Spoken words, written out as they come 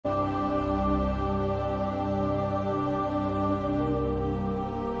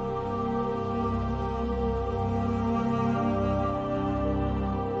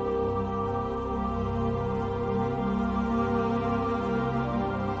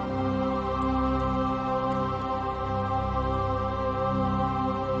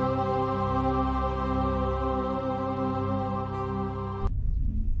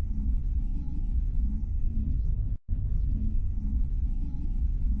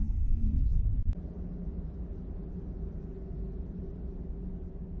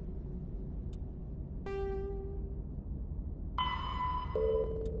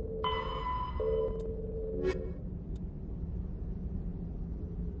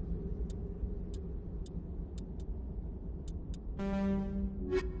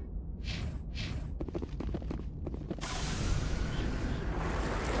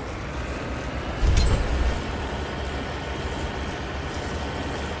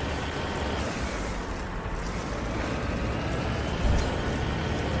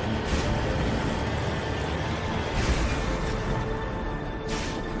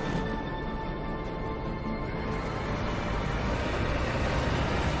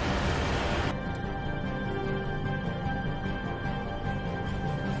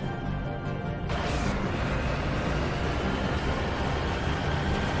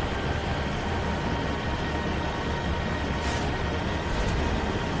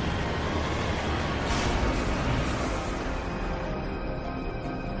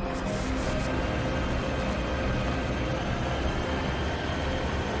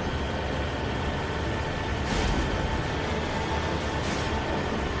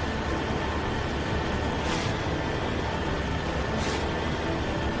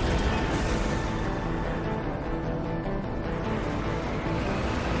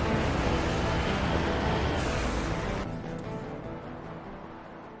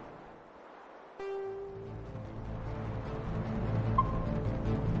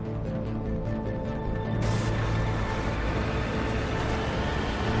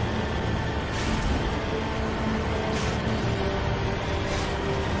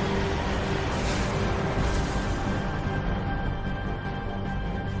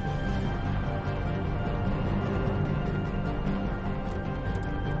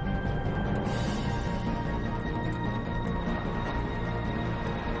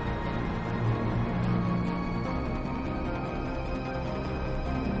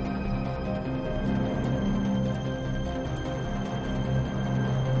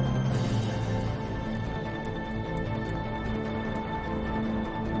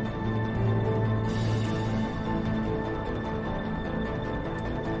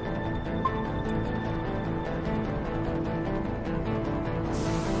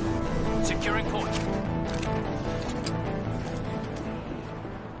Securing point.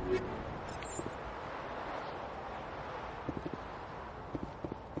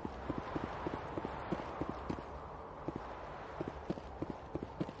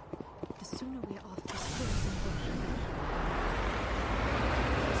 The sooner we are off this place, the better.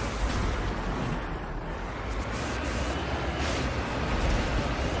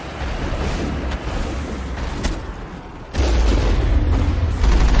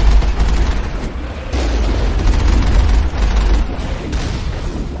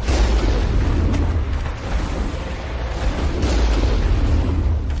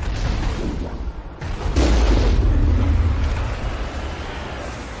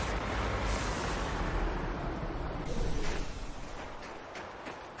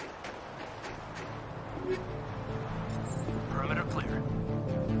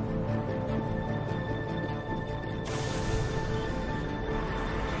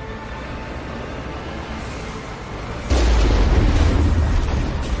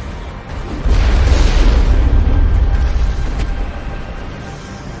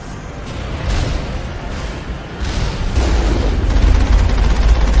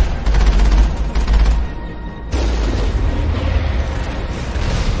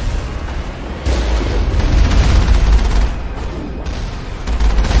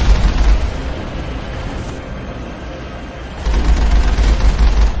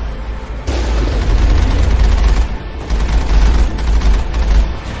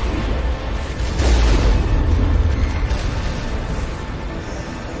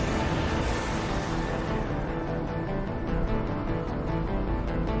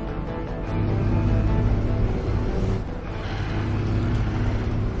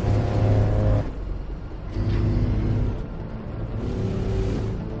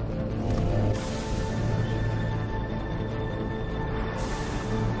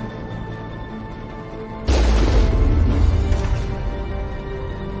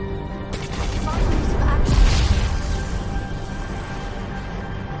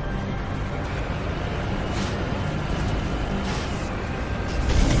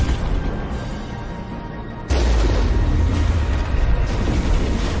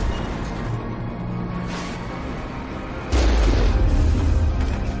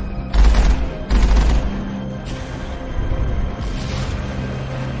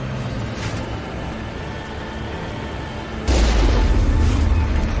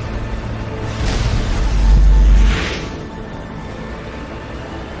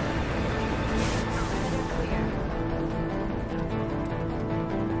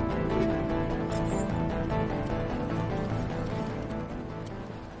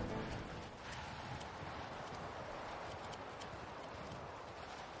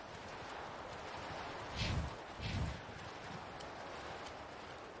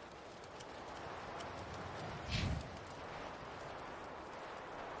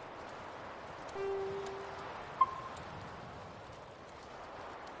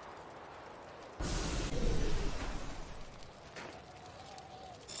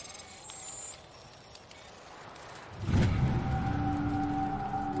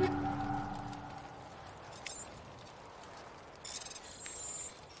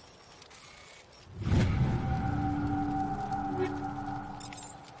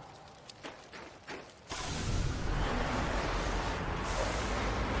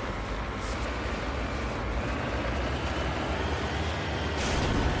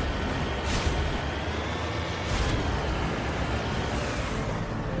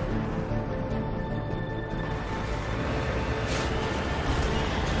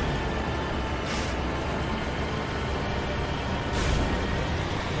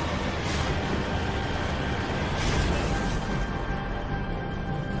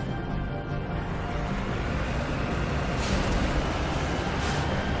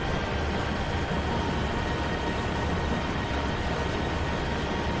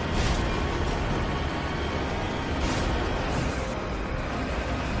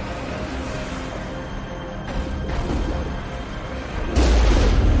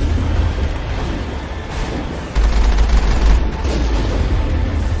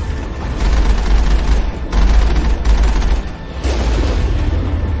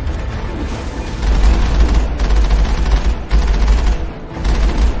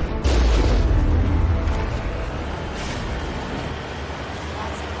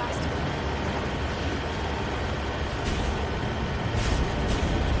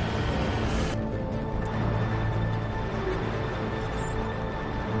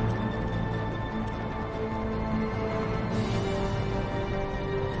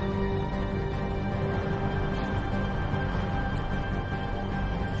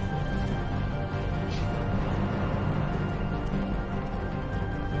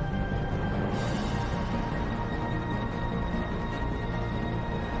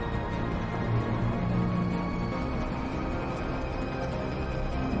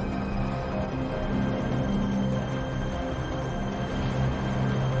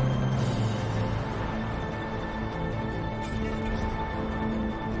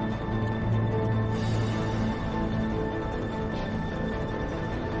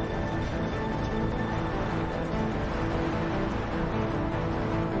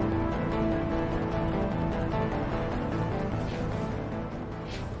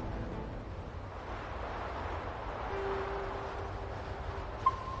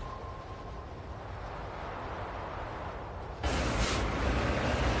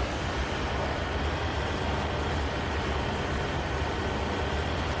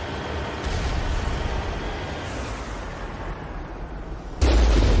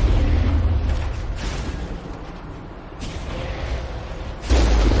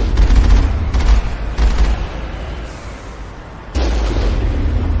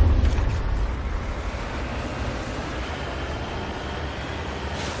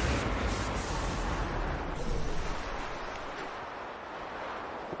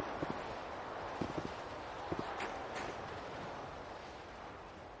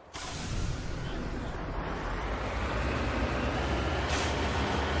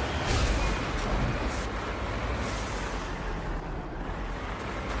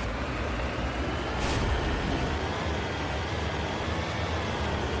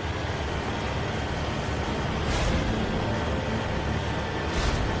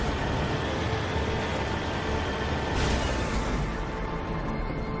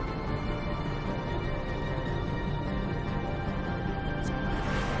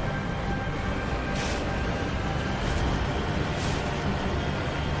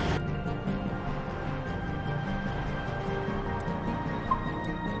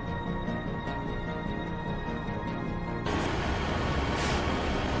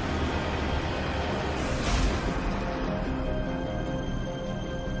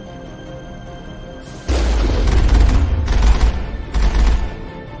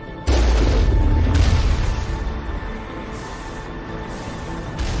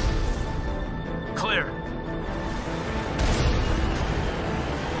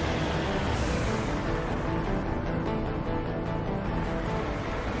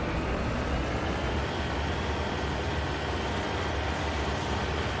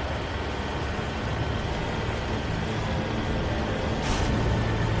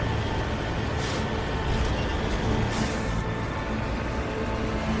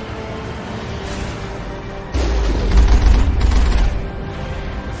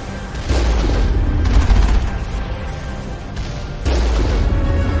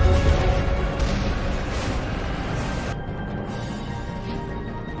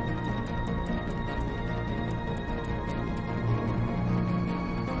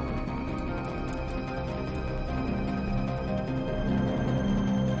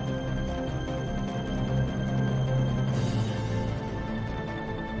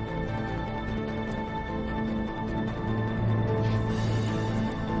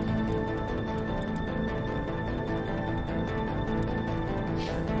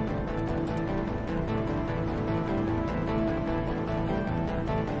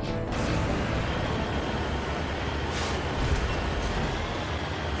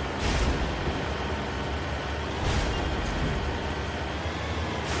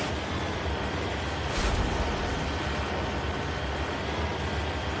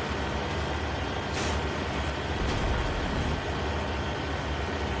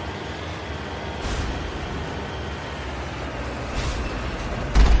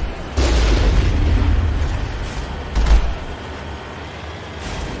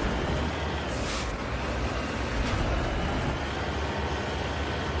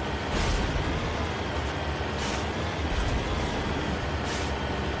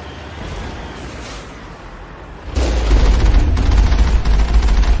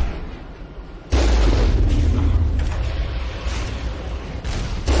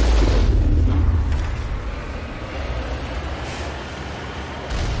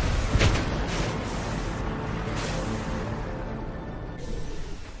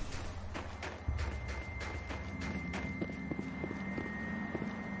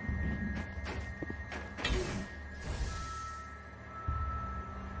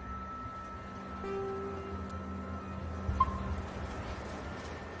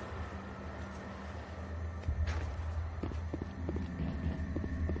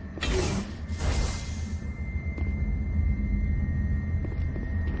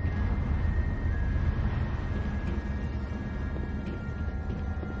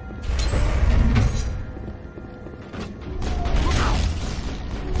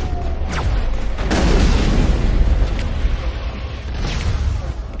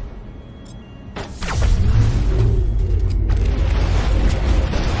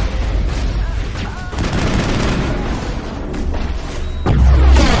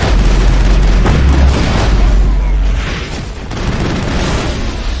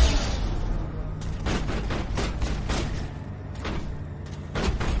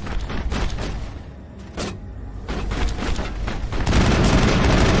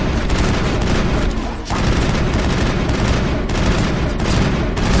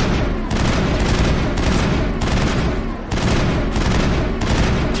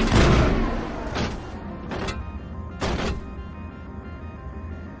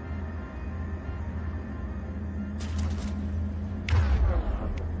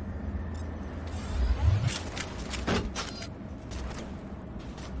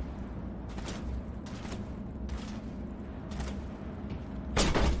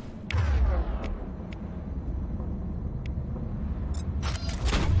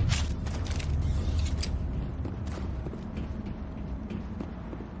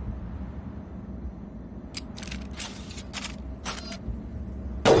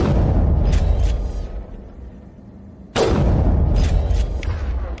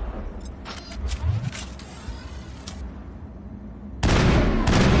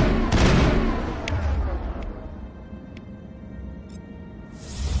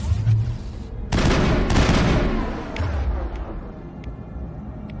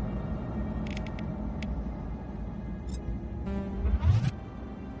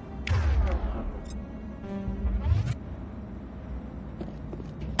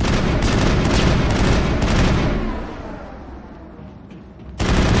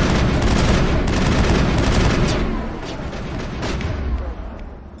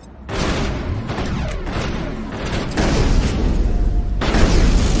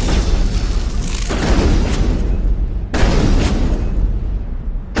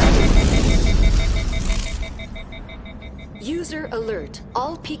 Alert!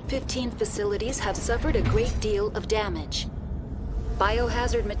 All Peak 15 facilities have suffered a great deal of damage.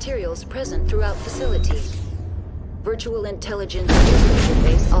 Biohazard materials present throughout facility. Virtual intelligence user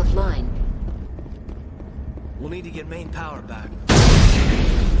interface offline. We'll need to get main power back.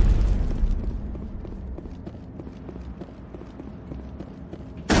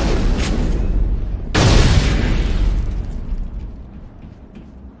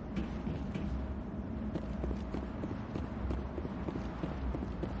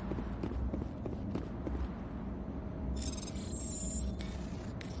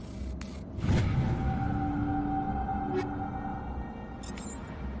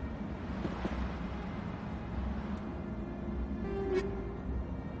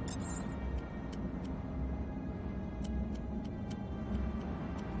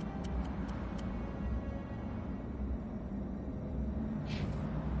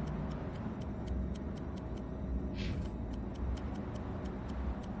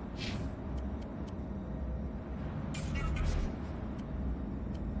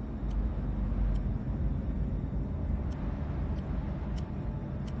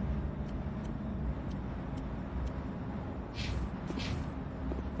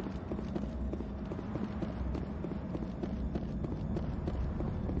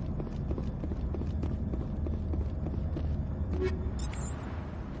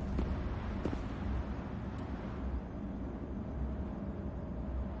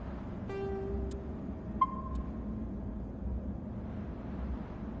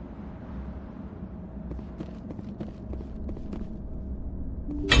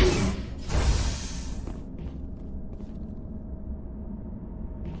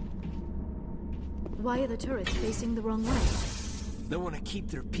 Why are the turrets facing the wrong way? They want to keep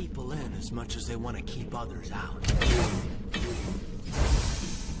their people in as much as they want to keep others out.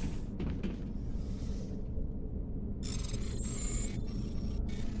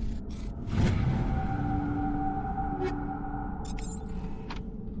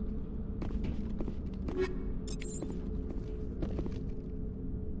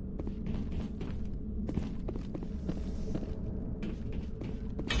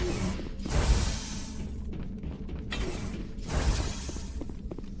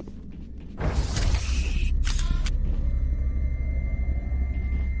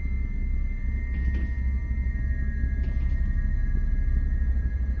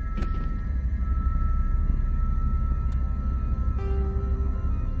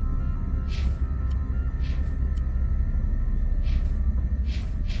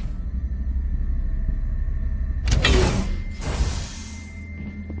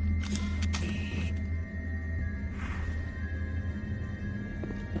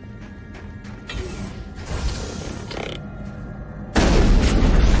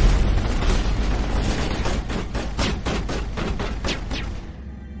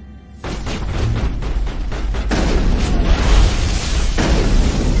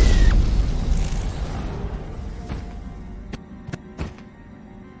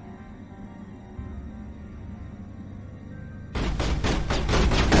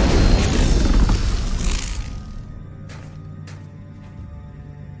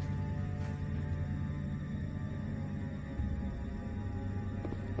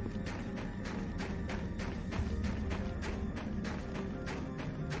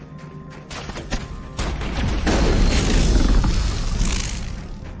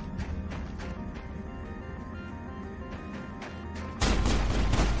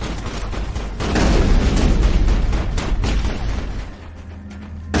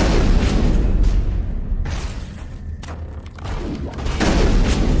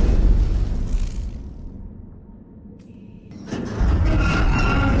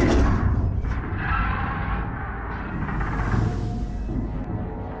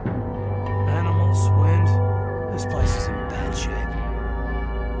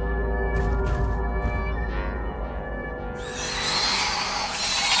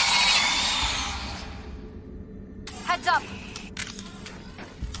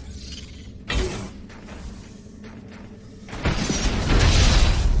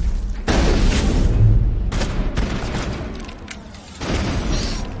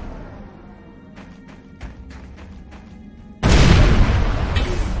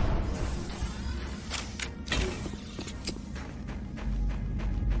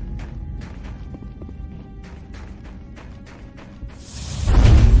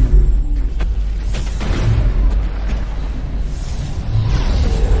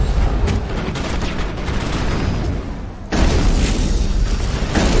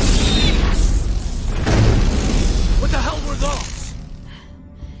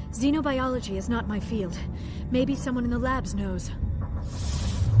 Xenobiology is not my field. Maybe someone in the labs knows.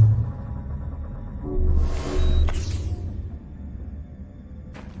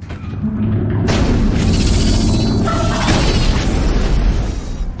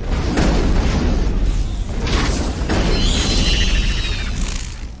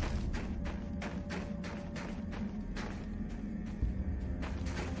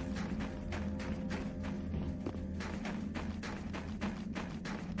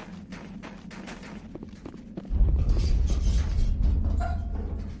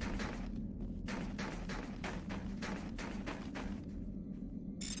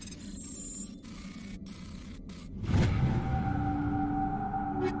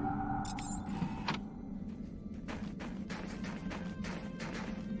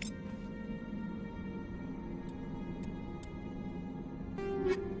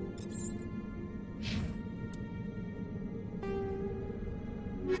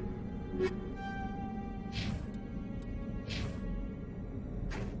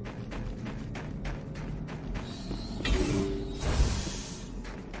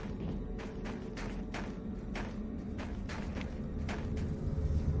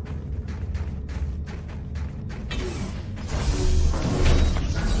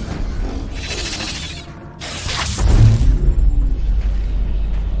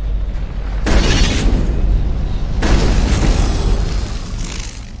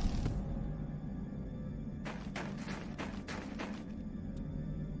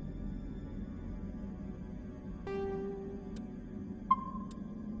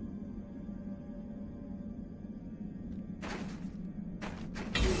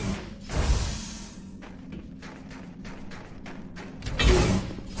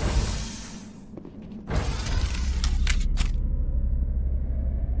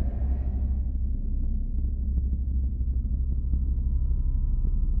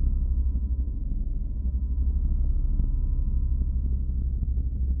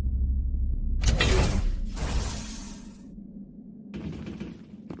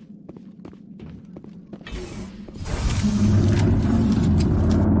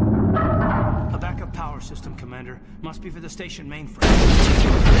 Must be for the station mainframe.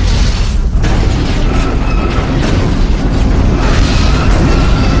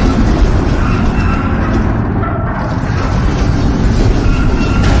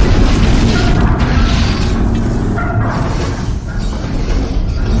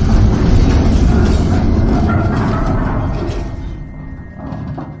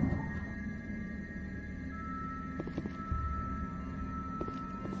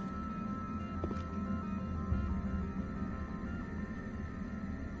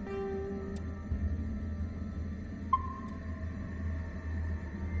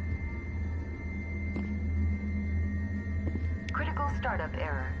 Critical startup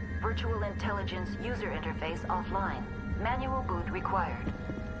error. Virtual intelligence user interface offline. Manual boot required.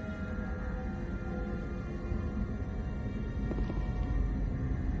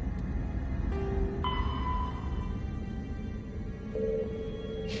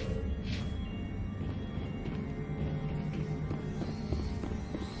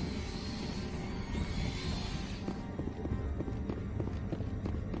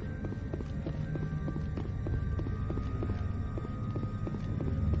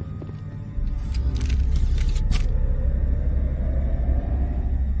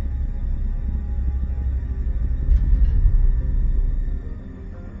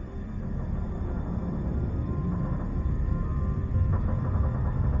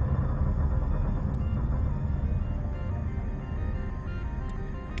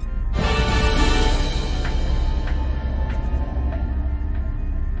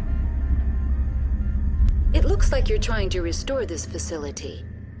 It looks like you're trying to restore this facility.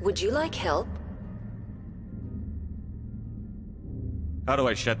 Would you like help? How do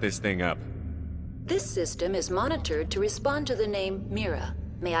I shut this thing up? This system is monitored to respond to the name Mira.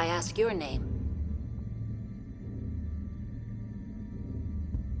 May I ask your name?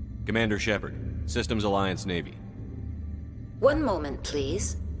 Commander Shepard, Systems Alliance Navy. One moment,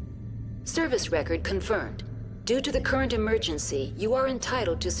 please. Service record confirmed. Due to the current emergency, you are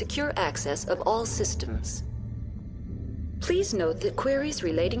entitled to secure access of all systems. Please note that queries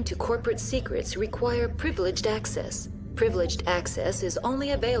relating to corporate secrets require privileged access. Privileged access is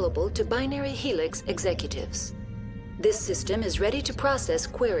only available to Binary Helix executives. This system is ready to process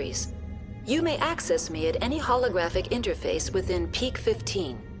queries. You may access me at any holographic interface within Peak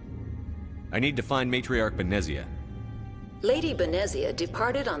 15. I need to find Matriarch Benezia. Lady Benezia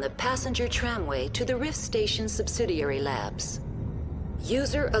departed on the passenger tramway to the Rift Station subsidiary labs.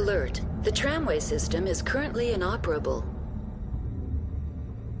 User alert. The tramway system is currently inoperable.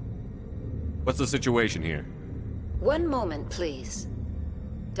 What's the situation here? One moment, please.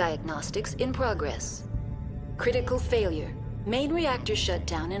 Diagnostics in progress. Critical failure. Main reactor shut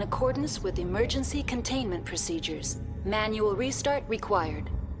down in accordance with emergency containment procedures. Manual restart required.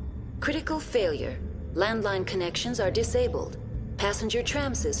 Critical failure. Landline connections are disabled. Passenger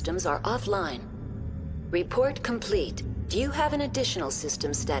tram systems are offline. Report complete. Do you have an additional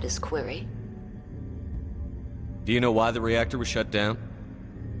system status query? Do you know why the reactor was shut down?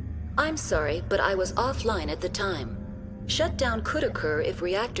 I'm sorry, but I was offline at the time. Shutdown could occur if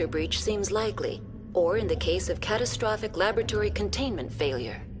reactor breach seems likely, or in the case of catastrophic laboratory containment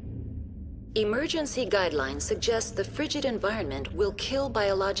failure. Emergency guidelines suggest the frigid environment will kill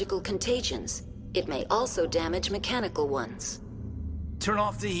biological contagions. It may also damage mechanical ones. Turn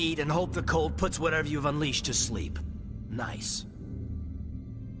off the heat and hope the cold puts whatever you've unleashed to sleep. Nice.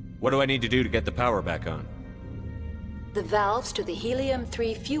 What do I need to do to get the power back on? The valves to the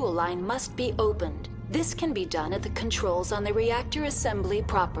Helium-3 fuel line must be opened. This can be done at the controls on the reactor assembly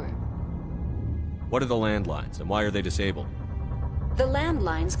proper. What are the landlines, and why are they disabled? The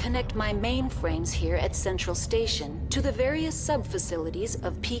landlines connect my mainframes here at Central Station to the various sub-facilities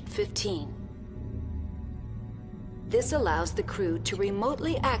of Peak 15. This allows the crew to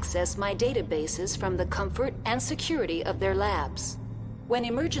remotely access my databases from the comfort and security of their labs. When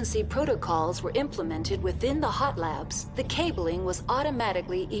emergency protocols were implemented within the hot labs, the cabling was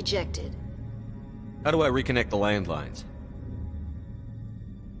automatically ejected. How do I reconnect the landlines?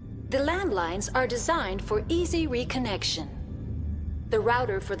 The landlines are designed for easy reconnection. The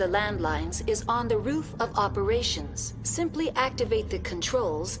router for the landlines is on the roof of operations. Simply activate the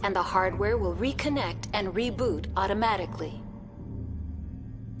controls and the hardware will reconnect and reboot automatically.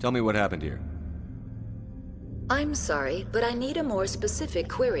 Tell me what happened here. I'm sorry, but I need a more specific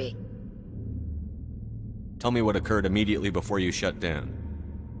query. Tell me what occurred immediately before you shut down.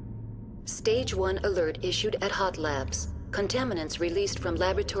 Stage 1 alert issued at Hot Labs. Contaminants released from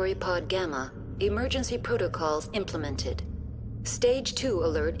Laboratory Pod Gamma. Emergency protocols implemented. Stage 2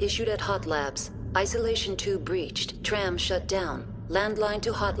 alert issued at Hot Labs. Isolation 2 breached. Tram shut down. Landline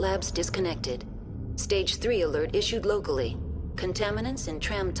to Hot Labs disconnected. Stage 3 alert issued locally. Contaminants in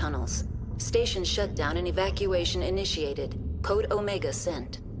tram tunnels. Station shutdown and evacuation initiated. Code Omega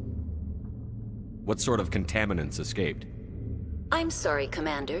sent. What sort of contaminants escaped? I'm sorry,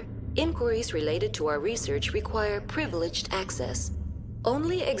 Commander. Inquiries related to our research require privileged access.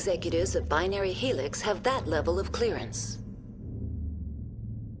 Only executives of Binary Helix have that level of clearance.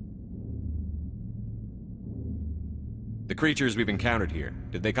 The creatures we've encountered here,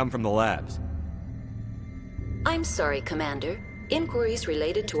 did they come from the labs? I'm sorry, Commander. Inquiries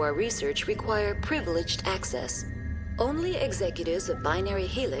related to our research require privileged access. Only executives of Binary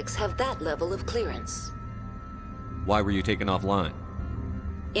Helix have that level of clearance. Why were you taken offline?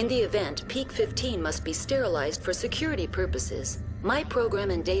 In the event, Peak 15 must be sterilized for security purposes. My program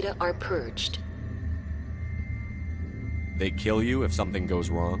and data are purged. They kill you if something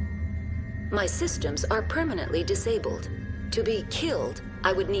goes wrong? My systems are permanently disabled. To be killed,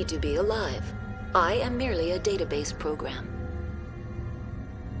 I would need to be alive. I am merely a database program.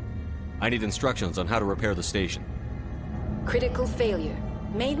 I need instructions on how to repair the station. Critical failure.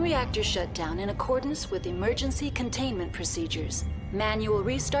 Main reactor shut down in accordance with emergency containment procedures. Manual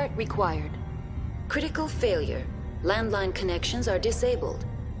restart required. Critical failure. Landline connections are disabled.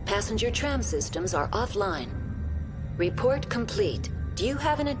 Passenger tram systems are offline. Report complete. Do you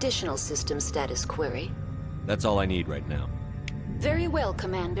have an additional system status query? That's all I need right now. Very well,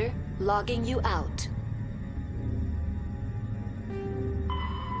 Commander. Logging you out.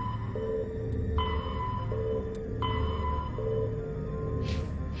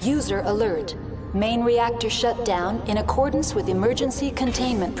 User alert. Main reactor shut down in accordance with emergency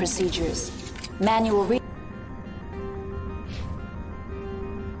containment procedures. Manual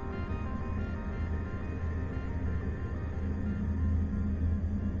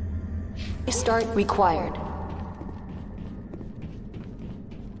restart required.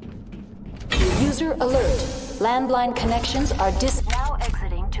 User alert. Landline connections are now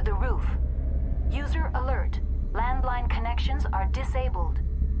exiting to the roof. User alert. Landline connections are disabled.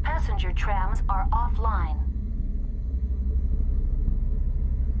 Passenger trams are offline.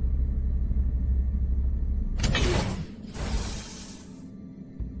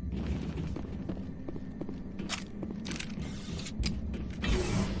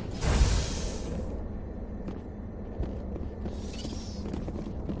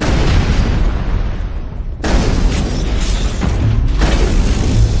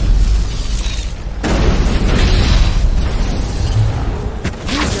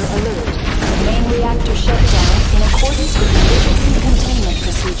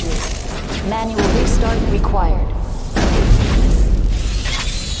 Manual restart required.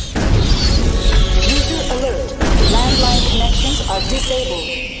 User alert. Landline connections are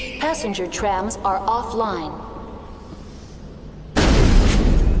disabled. Passenger trams are offline.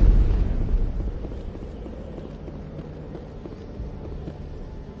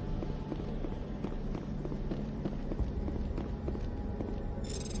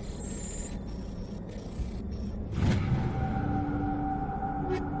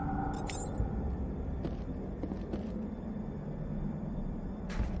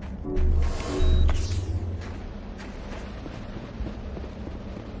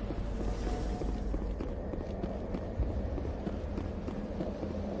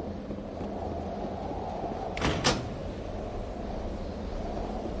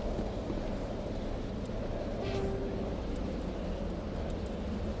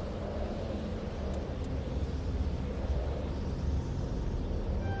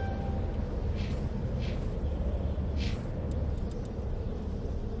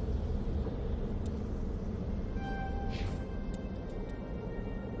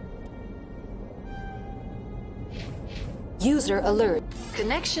 User alert.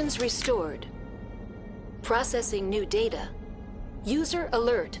 Connections restored. Processing new data. User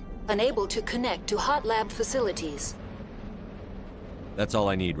alert. Unable to connect to hot lab facilities. That's all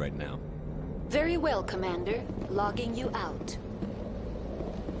I need right now. Very well, Commander. Logging you out.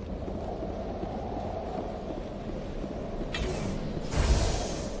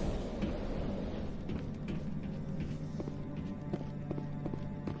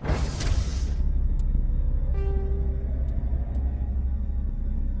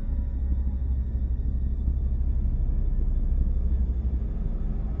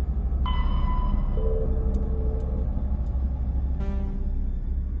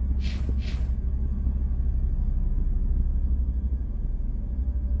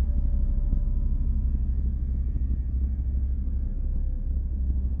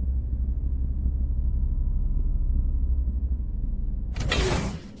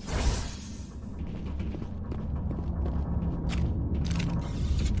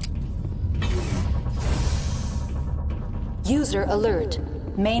 User alert.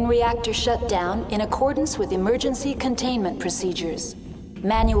 Main reactor shut down in accordance with emergency containment procedures.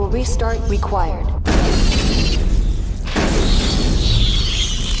 Manual restart required.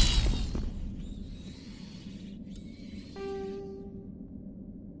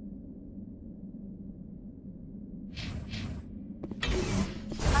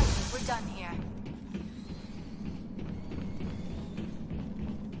 We're done here.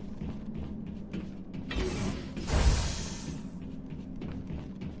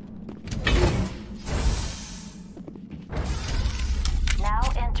 Now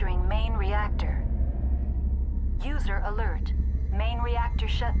entering main reactor. User alert. Main reactor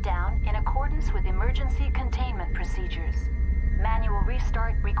shut down in accordance with emergency containment procedures. Manual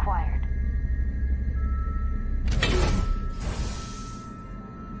restart required.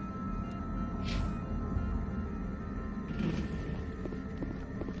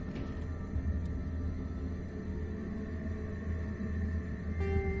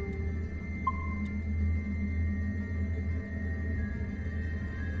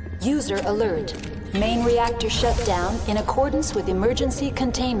 User alert. Main reactor shut down in accordance with emergency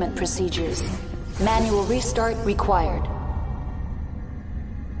containment procedures. Manual restart required.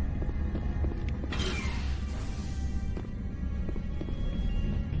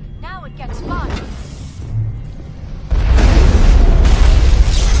 Now it gets fun.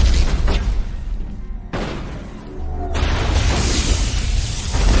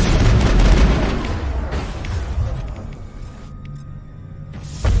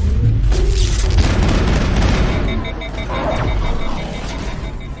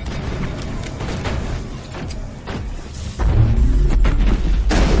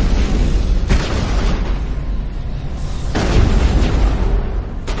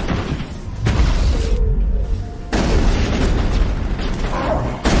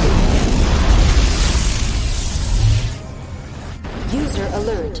 User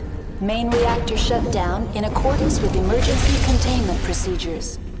alert. Main reactor shut down in accordance with emergency containment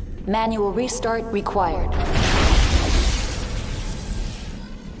procedures. Manual restart required.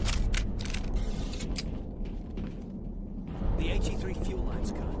 The HE3 fuel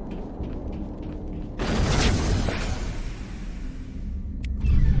line's cut.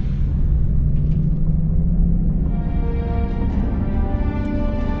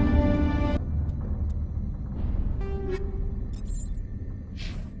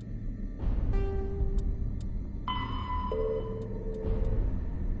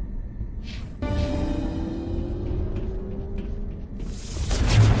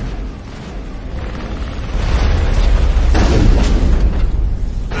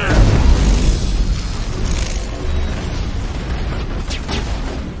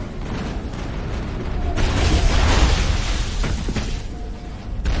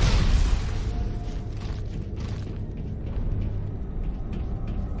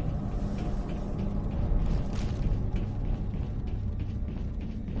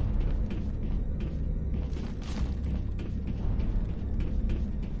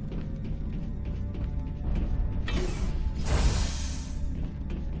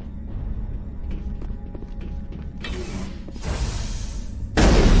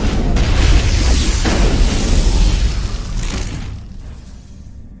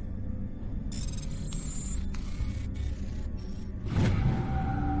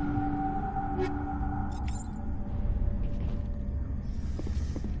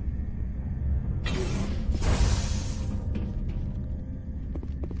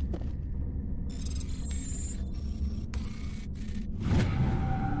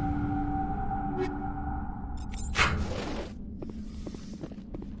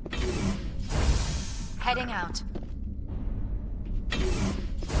 Heading out.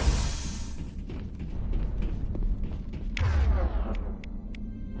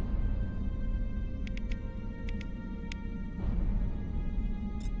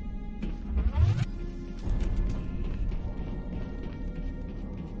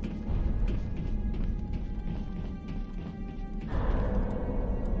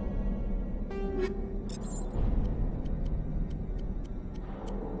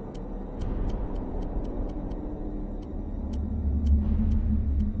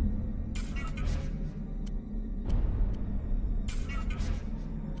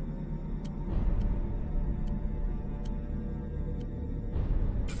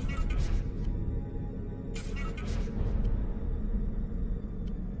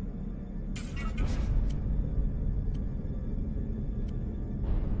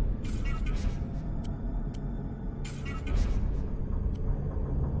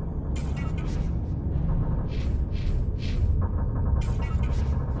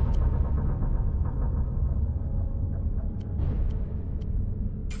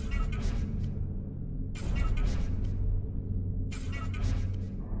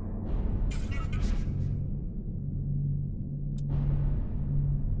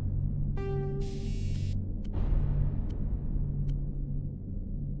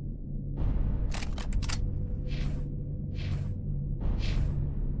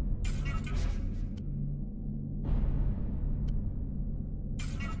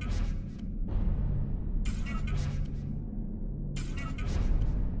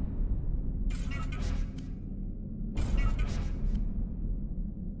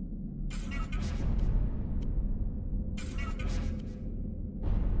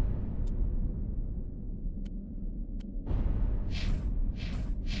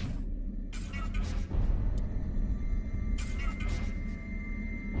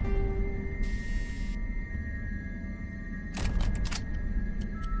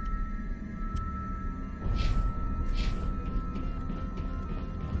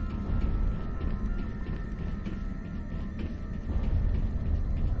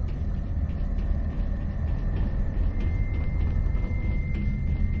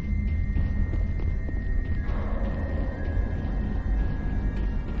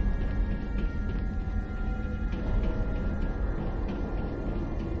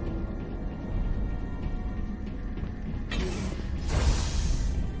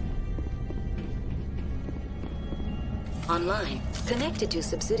 Online, connected to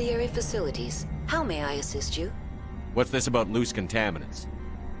subsidiary facilities. How may I assist you? What's this about loose contaminants?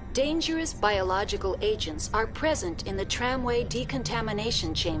 Dangerous biological agents are present in the tramway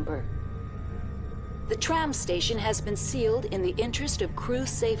decontamination chamber. The tram station has been sealed in the interest of crew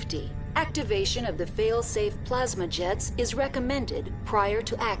safety. Activation of the fail-safe plasma jets is recommended prior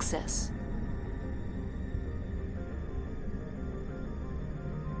to access.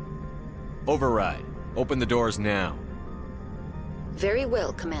 Override. Open the doors now. Very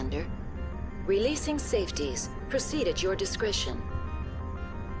well, Commander. Releasing safeties. Proceed at your discretion.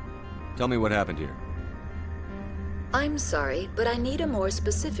 Tell me what happened here. I'm sorry, but I need a more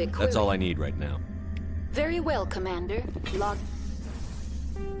specific query. That's all I need right now. Very well, Commander. Log...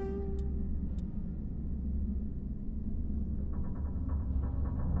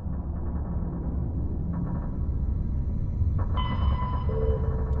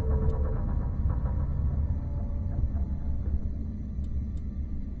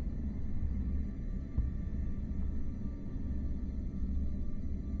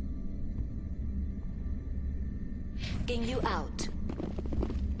 you out.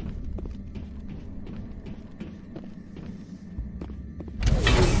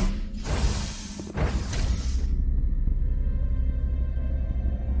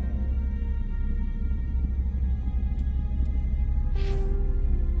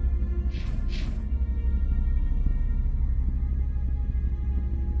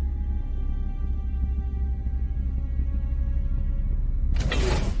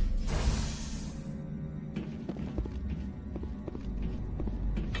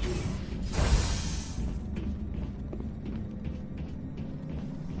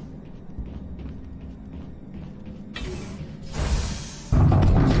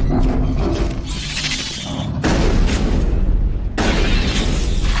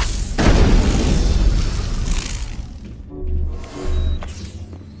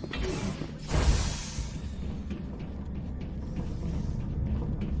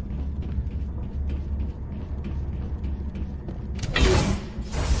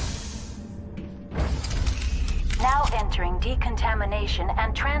 Entering decontamination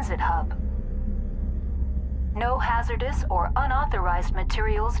and transit hub. No hazardous or unauthorized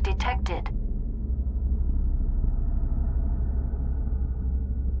materials detected.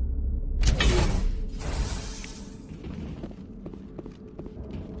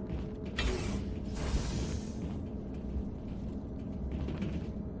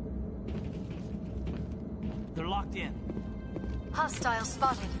 They're locked in. Hostile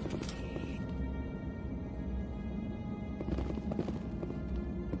spotted.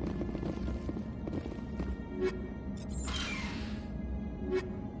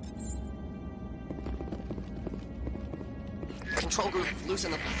 Control group,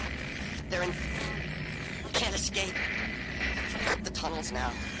 loosen them. They're in... Can't escape. The tunnels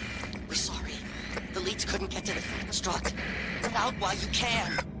now. We're sorry. The leads couldn't get to the strut. Get out while you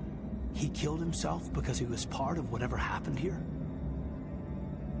can. He killed himself because he was part of whatever happened here?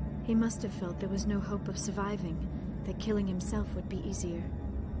 He must have felt there was no hope of surviving, that killing himself would be easier.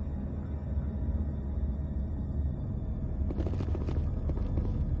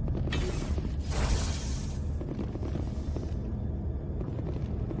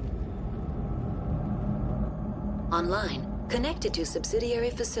 Online, connected to subsidiary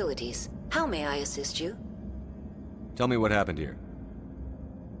facilities. How may I assist you? Tell me what happened here.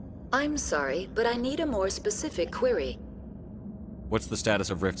 I'm sorry, but I need a more specific query. What's the status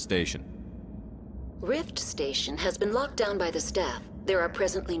of Rift Station? Rift Station has been locked down by the staff. There are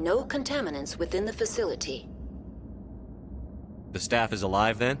presently no contaminants within the facility. The staff is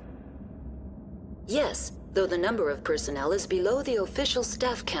alive then? Yes, though the number of personnel is below the official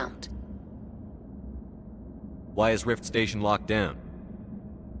staff count. Why is Rift Station locked down?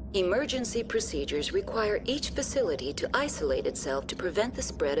 Emergency procedures require each facility to isolate itself to prevent the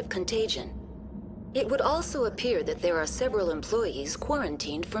spread of contagion. It would also appear that there are several employees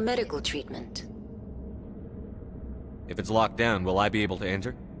quarantined for medical treatment. If it's locked down, will I be able to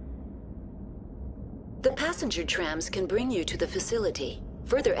enter? The passenger trams can bring you to the facility.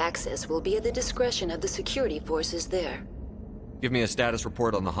 Further access will be at the discretion of the security forces there. Give me a status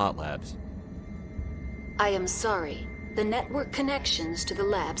report on the hot labs. I am sorry. The network connections to the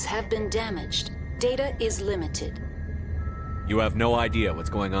labs have been damaged. Data is limited. You have no idea what's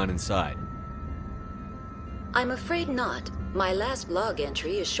going on inside. I'm afraid not. My last log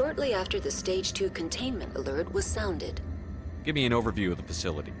entry is shortly after the Stage 2 containment alert was sounded. Give me an overview of the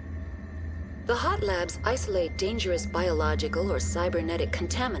facility. The hot labs isolate dangerous biological or cybernetic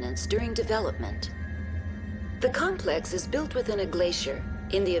contaminants during development. The complex is built within a glacier.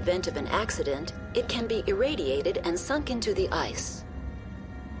 In the event of an accident, it can be irradiated and sunk into the ice.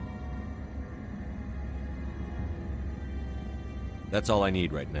 That's all I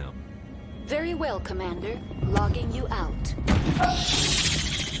need right now. Very well, Commander. Logging you out.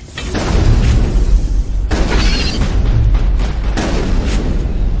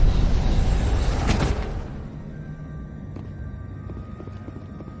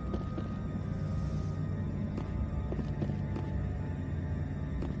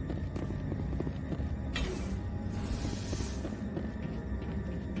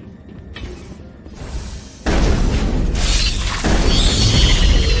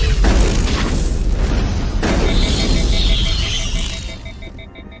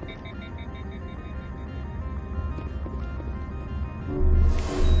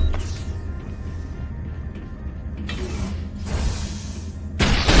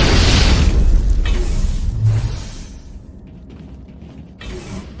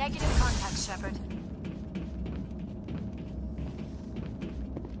 Negative contact, Shepard.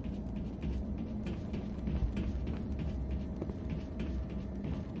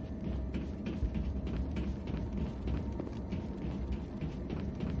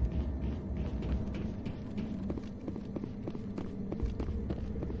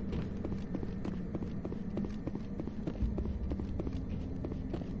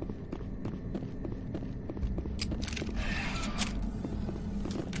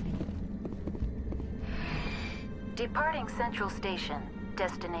 Departing Central Station.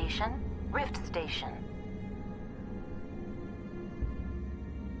 Destination, Rift Station.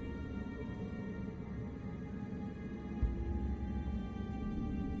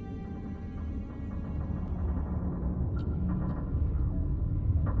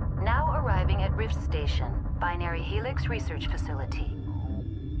 Now arriving at Rift Station, Binary Helix Research Facility.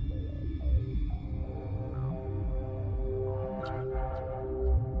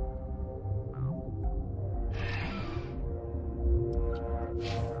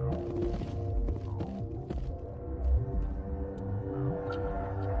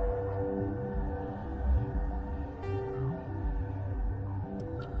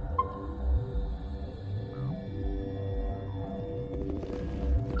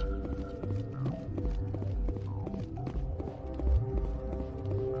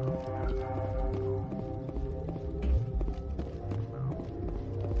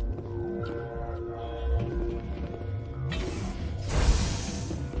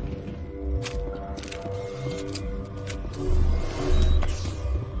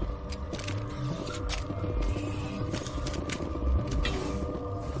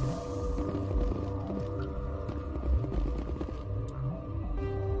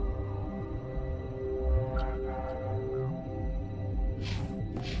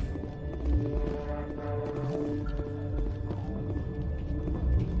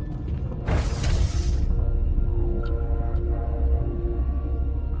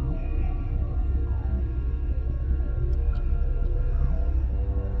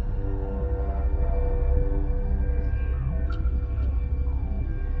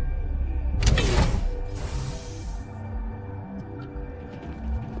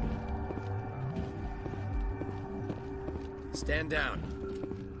 Stand down.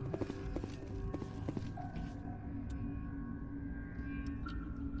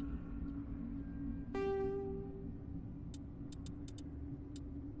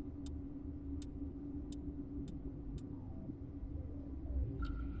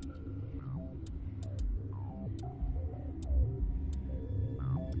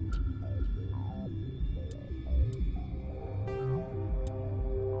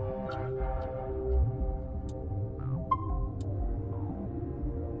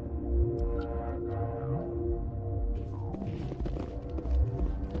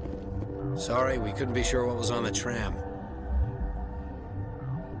 Sorry, we couldn't be sure what was on the tram.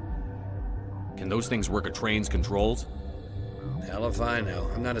 Can those things work a train's controls? Hell if I know.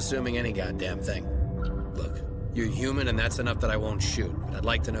 I'm not assuming any goddamn thing. Look, you're human and that's enough that I won't shoot, but I'd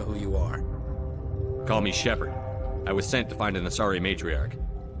like to know who you are. Call me Shepard. I was sent to find an Asari matriarch.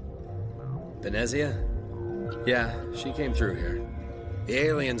 Benezia? Yeah, she came through here. The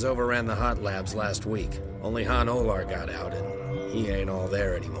aliens overran the hot labs last week. Only Han Olar got out, and he ain't all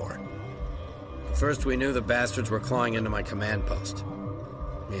there anymore. At first we knew the bastards were clawing into my command post.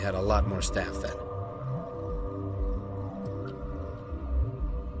 We had a lot more staff then.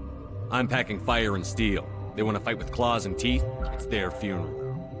 I'm packing fire and steel. They want to fight with claws and teeth? It's their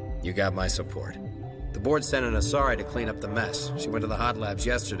funeral. You got my support. The board sent an Asari to clean up the mess. She went to the hot labs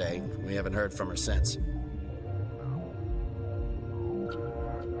yesterday. We haven't heard from her since.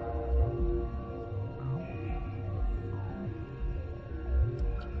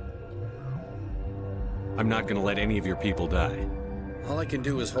 I'm not gonna let any of your people die. All I can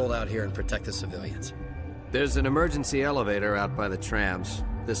do is hold out here and protect the civilians. There's an emergency elevator out by the trams.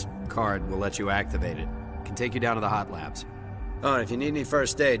 This card will let you activate it. Can take you down to the hot labs. Oh, and if you need any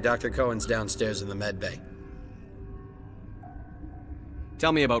first aid, Dr. Cohen's downstairs in the med bay.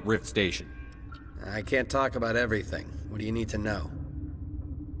 Tell me about Rift Station. I can't talk about everything. What do you need to know?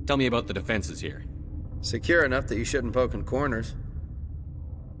 Tell me about the defenses here. Secure enough that you shouldn't poke in corners.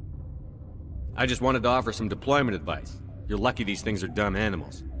 I just wanted to offer some deployment advice. You're lucky these things are dumb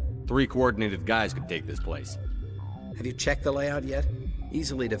animals. 3 coordinated guys could take this place. Have you checked the layout yet?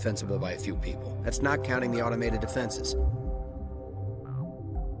 Easily defensible by a few people. That's not counting the automated defenses.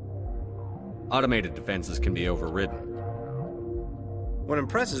 Automated defenses can be overridden. What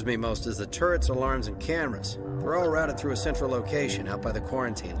impresses me most is the turrets, alarms, and cameras. They're all routed through a central location out by the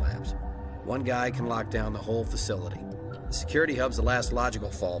quarantine labs. One guy can lock down the whole facility. The security hub's the last logical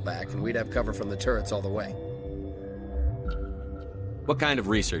fallback, and we'd have cover from the turrets all the way. What kind of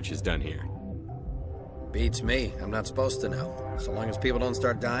research is done here? Beats me. I'm not supposed to know. So long as people don't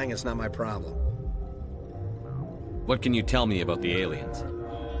start dying, it's not my problem. What can you tell me about the aliens?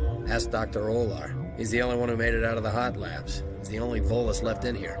 Ask Dr. Olar. He's the only one who made it out of the hot labs. He's the only Volus left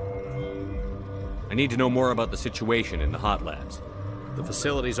in here. I need to know more about the situation in the hot labs. The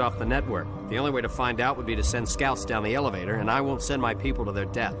facility's off the network. The only way to find out would be to send scouts down the elevator, and I won't send my people to their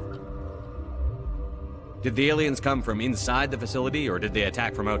death. Did the aliens come from inside the facility, or did they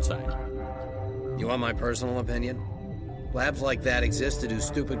attack from outside? You want my personal opinion? Labs like that exist to do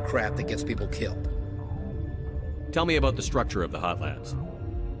stupid crap that gets people killed. Tell me about the structure of the hot labs.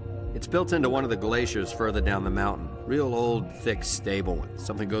 It's built into one of the glaciers further down the mountain. Real old, thick, stable one.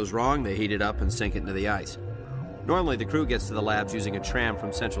 Something goes wrong, they heat it up and sink it into the ice. Normally, the crew gets to the labs using a tram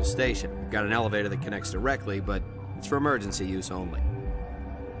from Central Station. We've got an elevator that connects directly, but it's for emergency use only.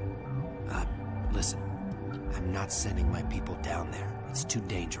 Listen. I'm not sending my people down there. It's too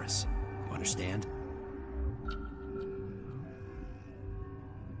dangerous. You understand?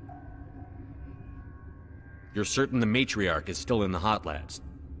 You're certain the matriarch is still in the hot labs?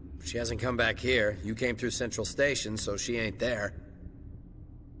 She hasn't come back here. You came through Central Station, so she ain't there.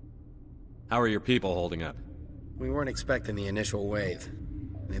 How are your people holding up? We weren't expecting the initial wave.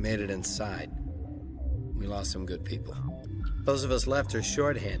 They made it inside. We lost some good people. Those of us left are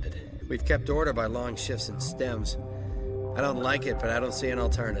short-handed. We've kept order by long shifts and stems. I don't like it, but I don't see an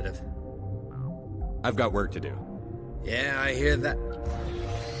alternative. I've got work to do. Yeah, I hear that.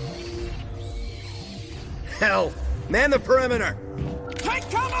 Hell! Man the perimeter! Take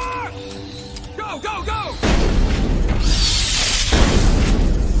cover! Go, go, go!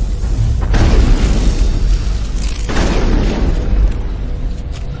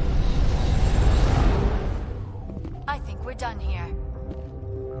 I think we're done here.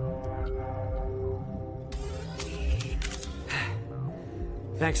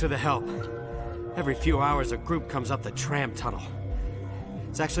 Thanks for the help. Every few hours, a group comes up the tram tunnel.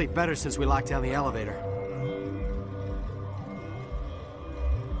 It's actually better since we locked down the elevator.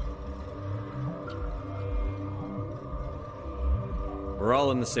 We're all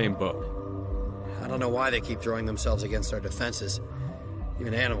in the same boat. I don't know why they keep throwing themselves against our defenses.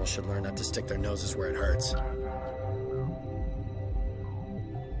 Even animals should learn not to stick their noses where it hurts.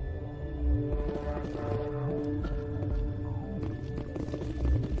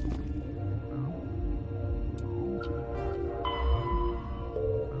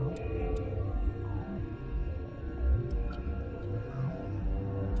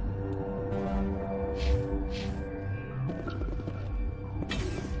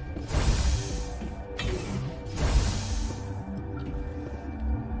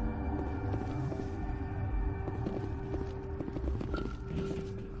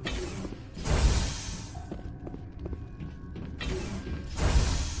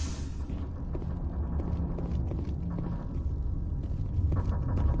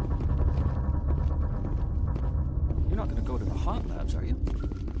 hot labs, are you?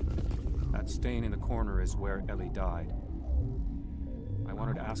 That stain in the corner is where Ellie died. I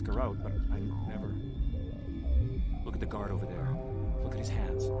wanted to ask her out, but I never... Look at the guard over there. Look at his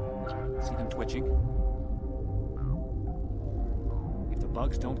hands. See them twitching? If the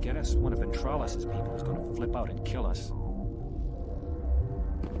bugs don't get us, one of Ventralis' people is going to flip out and kill us.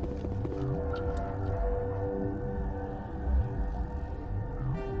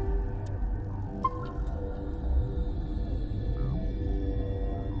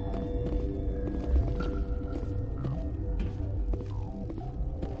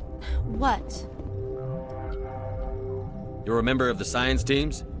 What? You're a member of the science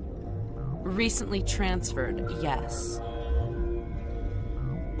teams? Recently transferred, yes.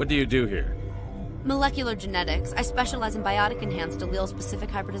 What do you do here? Molecular genetics. I specialize in biotic-enhanced allele-specific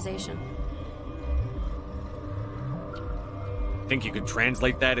hybridization. Think you could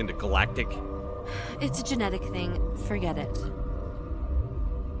translate that into galactic? It's a genetic thing. Forget it.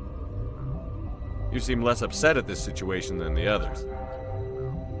 You seem less upset at this situation than the others.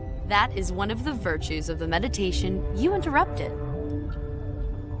 That is one of the virtues of the meditation you interrupted.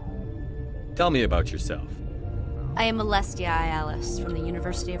 Tell me about yourself. I am Alestia Ayalis from the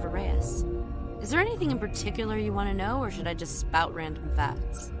University of Arraeus. Is there anything in particular you want to know, or should I just spout random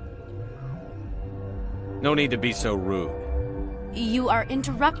facts? No need to be so rude. You are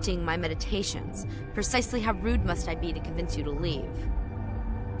interrupting my meditations. Precisely how rude must I be to convince you to leave?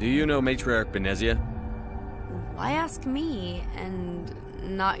 Do you know Matriarch Benezia? Why ask me, and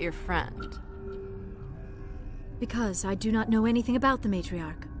not your friend? Because I do not know anything about the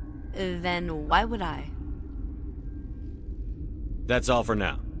Matriarch. Then why would I? That's all for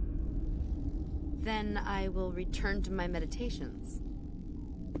now. Then I will return to my meditations.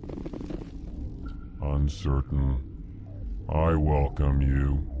 Uncertain. I welcome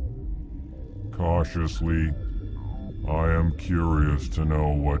you. Cautiously, I am curious to know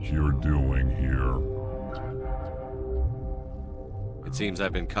what you're doing here. It seems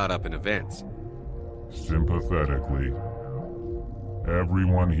I've been caught up in events. Sympathetically.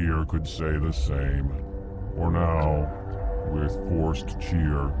 Everyone here could say the same. For now, with forced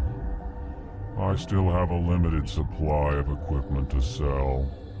cheer, I still have a limited supply of equipment to sell.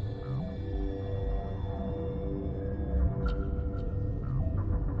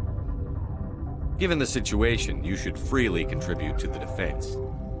 Given the situation, you should freely contribute to the defense.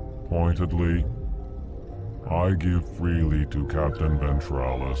 Pointedly, I give freely to Captain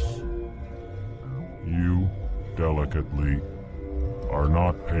Ventralis. You, delicately, are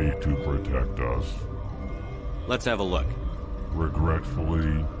not paid to protect us. Let's have a look.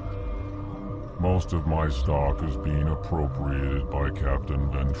 Regretfully, most of my stock is being appropriated by Captain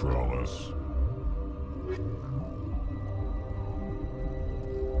Ventralis.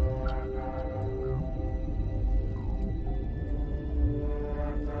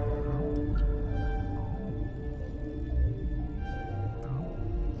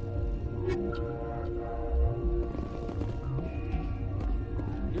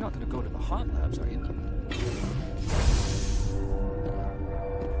 You're not gonna go to the hot labs, are you?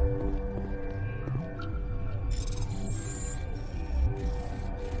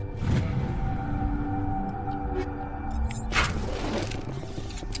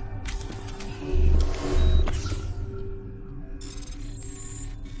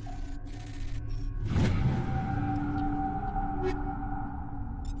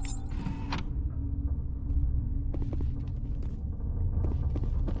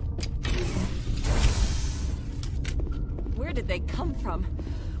 Where did they come from?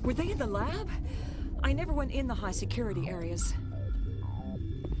 Were they in the lab? I never went in the high security areas.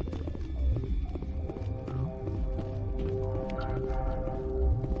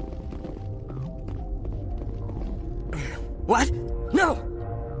 What? No!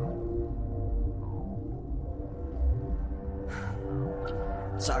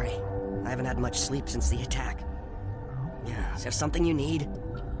 Sorry. I haven't had much sleep since the attack. Is there something you need?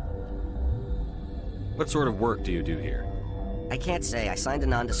 What sort of work do you do here? I can't say. I signed a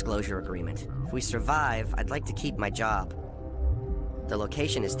non-disclosure agreement. If we survive, I'd like to keep my job. The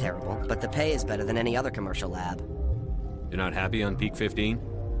location is terrible, but the pay is better than any other commercial lab. You're not happy on Peak 15?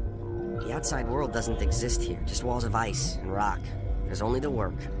 The outside world doesn't exist here, just walls of ice and rock. There's only the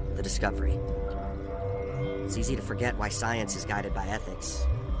work, the discovery. It's easy to forget why science is guided by ethics.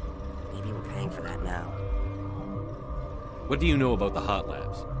 Maybe we're paying for that now. What do you know about the hot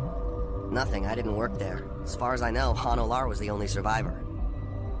labs? Nothing. I didn't work there. As far as I know, Han Olar was the only survivor.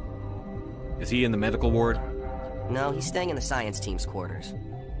 Is he in the medical ward? No, he's staying in the science team's quarters.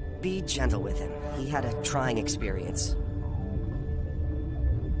 Be gentle with him. He had a trying experience.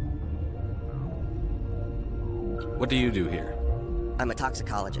 What do you do here? I'm a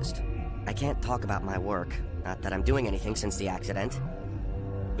toxicologist. I can't talk about my work. Not that I'm doing anything since the accident.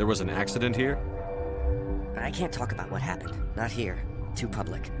 There was an accident here? But I can't talk about what happened. Not here. Too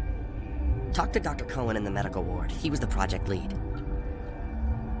public. Talk to Dr. Cohen in the medical ward. He was the project lead.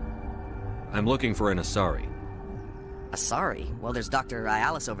 I'm looking for an Asari. Asari? Well, there's Dr.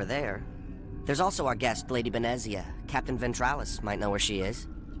 Ayalis over there. There's also our guest, Lady Benezia. Captain Ventralis might know where she is.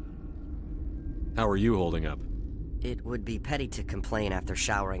 How are you holding up? It would be petty to complain after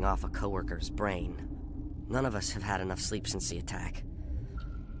showering off a coworker's brain. None of us have had enough sleep since the attack.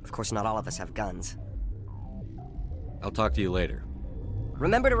 Of course, not all of us have guns. I'll talk to you later.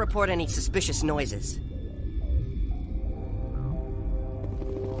 Remember to report any suspicious noises.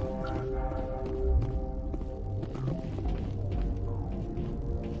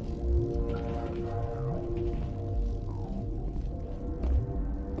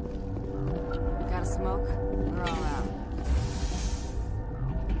 smoke, we're all out.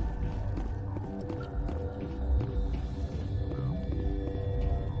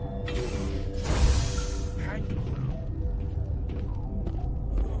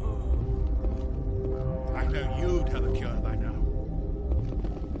 I know you'd have a cure by now.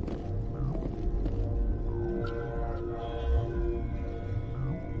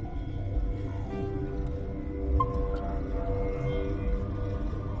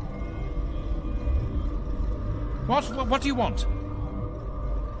 What do you want?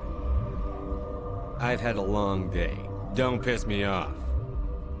 I've had a long day. Don't piss me off.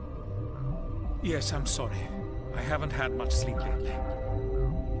 Yes, I'm sorry. I haven't had much sleep lately.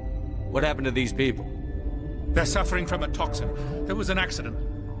 What happened to these people? They're suffering from a toxin. There was an accident.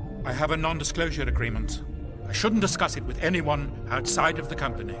 I have a non-disclosure agreement. I shouldn't discuss it with anyone outside of the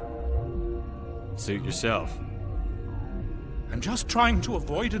company. Suit yourself. I'm just trying to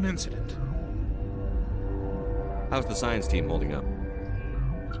avoid an incident. How's the science team holding up?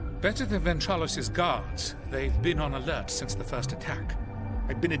 Better than Ventralos' guards. They've been on alert since the first attack.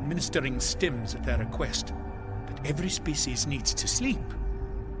 I've been administering stims at their request. But every species needs to sleep.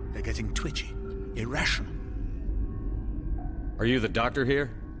 They're getting twitchy, irrational. Are you the doctor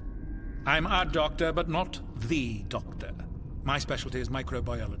here? I'm a doctor, but not the doctor. My specialty is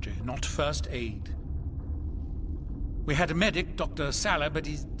microbiology, not first aid. We had a medic, Dr. Salah, but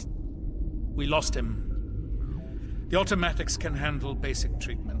we lost him. The automatics can handle basic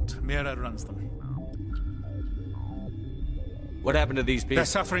treatment. Mira runs them. What happened to these people? They're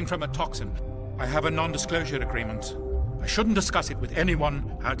suffering from a toxin. I have a non-disclosure agreement. I shouldn't discuss it with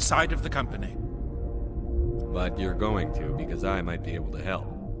anyone outside of the company. But you're going to, because I might be able to help.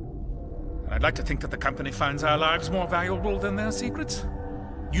 And I'd like to think that the company finds our lives more valuable than their secrets.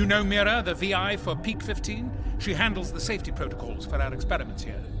 You know Mira, the VI for Peak 15? She handles the safety protocols for our experiments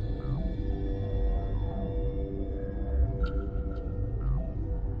here.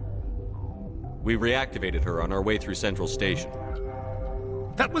 We reactivated her on our way through Central Station.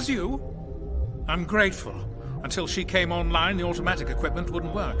 That was you? I'm grateful. Until she came online, the automatic equipment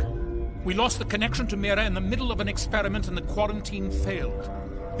wouldn't work. We lost the connection to Mira in the middle of an experiment and the quarantine failed.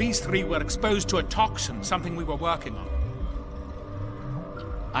 These three were exposed to a toxin, something we were working on.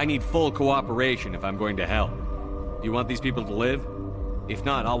 I need full cooperation if I'm going to help. Do you want these people to live? If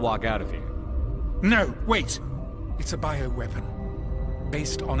not, I'll walk out of here. No, wait! It's a bioweapon.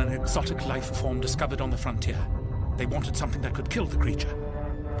 Based on an exotic life form discovered on the frontier. They wanted something that could kill the creature.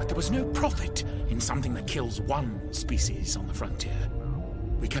 But there was no profit in something that kills one species on the frontier.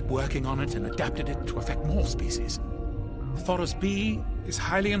 We kept working on it and adapted it to affect more species. Thoros B is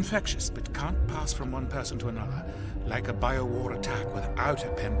highly infectious, but can't pass from one person to another, like a biowar attack without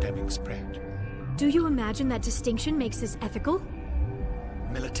a pandemic spread. Do you imagine that distinction makes this ethical?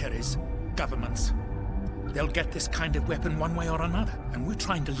 Militaries, governments, they'll get this kind of weapon one way or another, and we're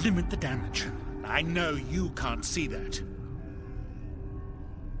trying to limit the damage. I know you can't see that.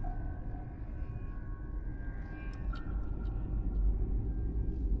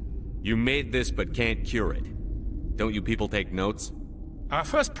 You made this but can't cure it. Don't you people take notes? Our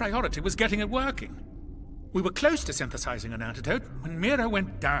first priority was getting it working. We were close to synthesizing an antidote when Mira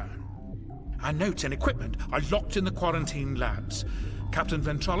went down. Our notes and equipment are locked in the quarantine labs. Captain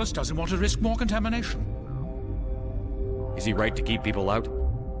Ventralos doesn't want to risk more contamination. Is he right to keep people out?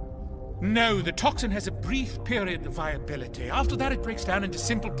 No, the toxin has a brief period of viability. After that, it breaks down into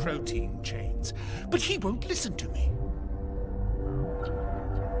simple protein chains. But he won't listen to me.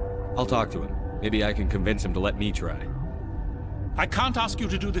 I'll talk to him. Maybe I can convince him to let me try. I can't ask you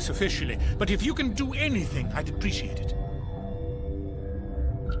to do this officially, but if you can do anything, I'd appreciate it.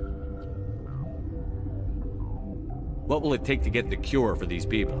 What will it take to get the cure for these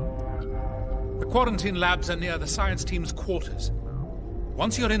people? The quarantine labs are near the science team's quarters.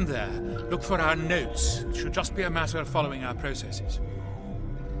 Once you're in there, look for our notes. It should just be a matter of following our processes.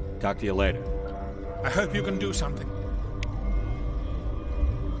 Talk to you later. I hope you can do something.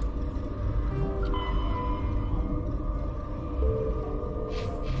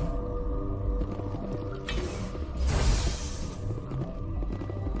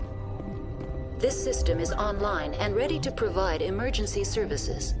 This system is online and ready to provide emergency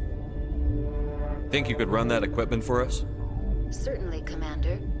services. Think you could run that equipment for us? Certainly,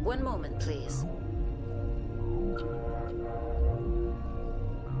 Commander. One moment, please.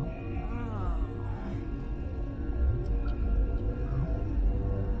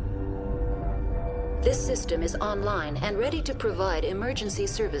 This system is online and ready to provide emergency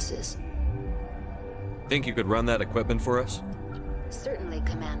services. Think you could run that equipment for us? Certainly,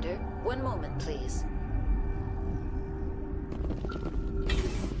 Commander. One moment, please.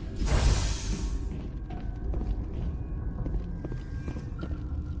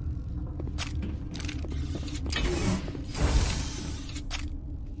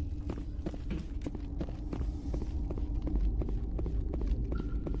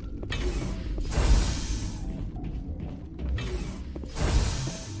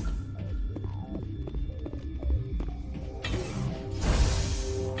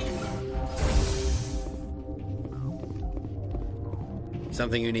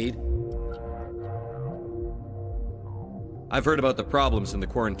 Something you need? I've heard about the problems in the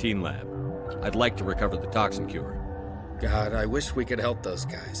quarantine lab. I'd like to recover the toxin cure. God, I wish we could help those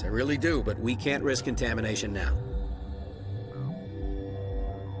guys. I really do, but we can't risk contamination now.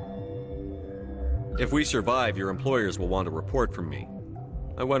 If we survive, your employers will want a report from me.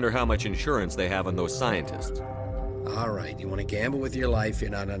 I wonder how much insurance they have on those scientists. All right, you want to gamble with your life,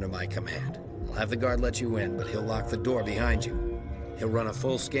 you're not under my command. I'll have the guard let you in, but he'll lock the door behind you. He'll run a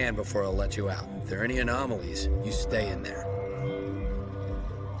full scan before he'll let you out. If there are any anomalies, you stay in there.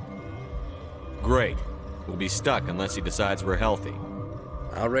 Great. We'll be stuck unless he decides we're healthy.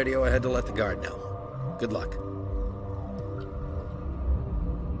 I'll radio ahead to let the guard know. Good luck.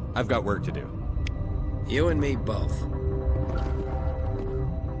 I've got work to do. You and me both.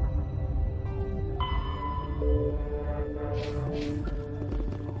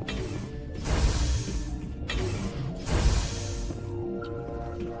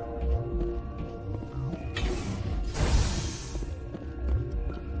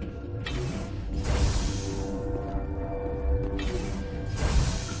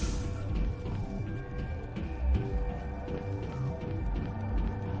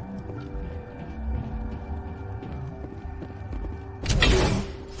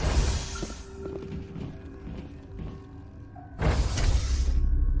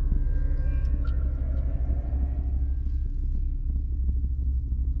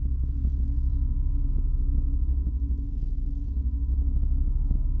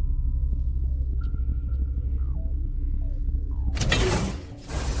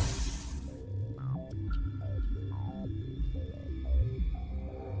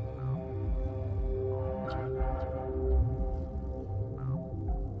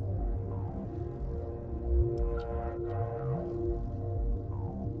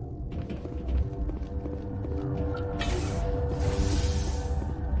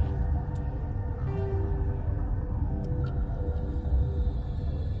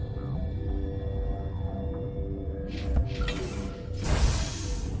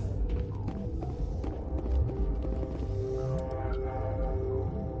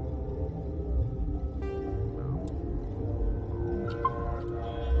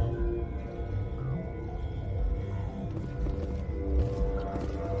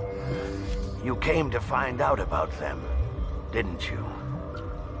 You came to find out about them, didn't you?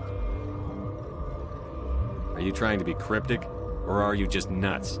 Are you trying to be cryptic, or are you just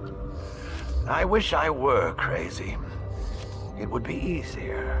nuts? I wish I were crazy. It would be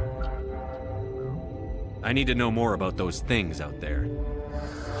easier. I need to know more about those things out there.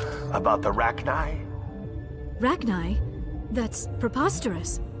 About the Rachni? Rachni? That's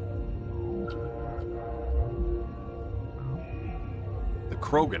preposterous. The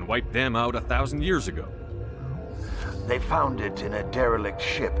Krogan wiped them out 1,000 years ago. They found it in a derelict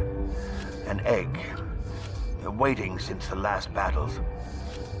ship. An egg. Waiting since the last battles.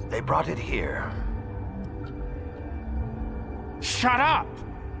 They brought it here. Shut up!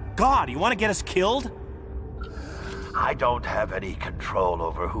 God, you want to get us killed? I don't have any control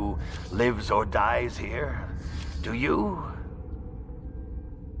over who lives or dies here. Do you?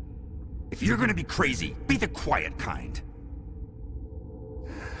 If you're gonna be crazy, be the quiet kind.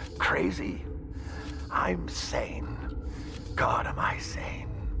 Crazy? I'm sane. God, am I sane.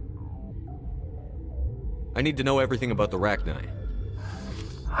 I need to know everything about the Rachni.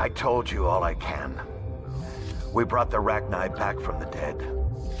 I told you all I can. We brought the Rachni back from the dead.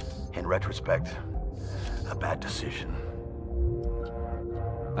 In retrospect, a bad decision.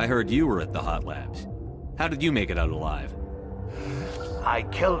 I heard you were at the Hot Labs. How did you make it out alive? I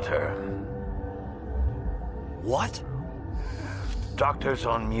killed her. What? Doctors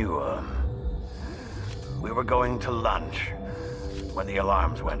on Muir. We were going to lunch when the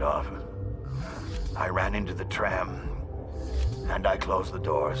alarms went off. I ran into the tram, and I closed the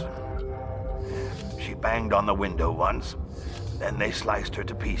doors. She banged on the window once, then they sliced her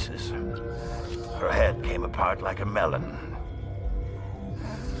to pieces. Her head came apart like a melon.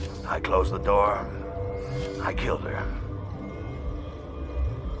 I closed the door. I killed her.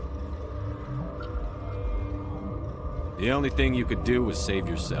 The only thing you could do was save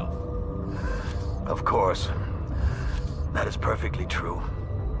yourself. Of course. That is perfectly true.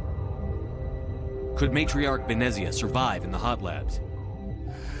 Could Matriarch Benezia survive in the Hot Labs?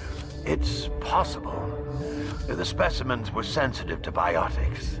 It's possible. The specimens were sensitive to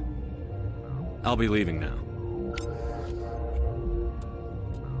biotics. I'll be leaving now.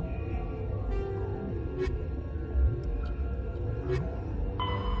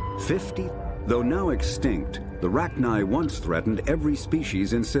 Though now extinct, the Rachni once threatened every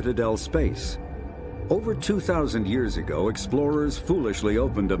species in Citadel space. Over 2,000 years ago, explorers foolishly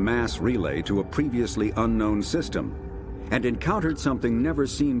opened a mass relay to a previously unknown system and encountered something never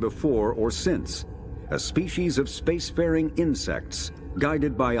seen before or since, a species of spacefaring insects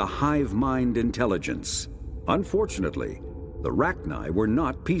guided by a hive mind intelligence. Unfortunately, the Rachni were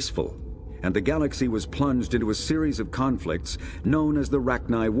not peaceful, and the galaxy was plunged into a series of conflicts known as the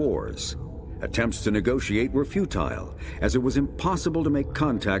Rachni Wars. Attempts to negotiate were futile, as it was impossible to make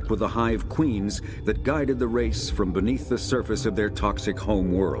contact with the Hive Queens that guided the race from beneath the surface of their toxic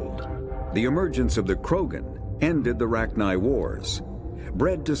home world. The emergence of the Krogan ended the Rachni Wars.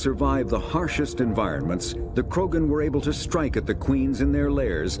 Bred to survive the harshest environments, the Krogan were able to strike at the Queens in their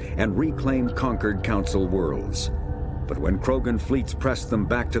lairs and reclaim conquered Council worlds. But when Krogan fleets pressed them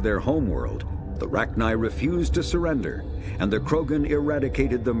back to their homeworld, the Rachni refused to surrender, and the Krogan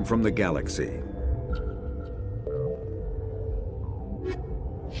eradicated them from the galaxy.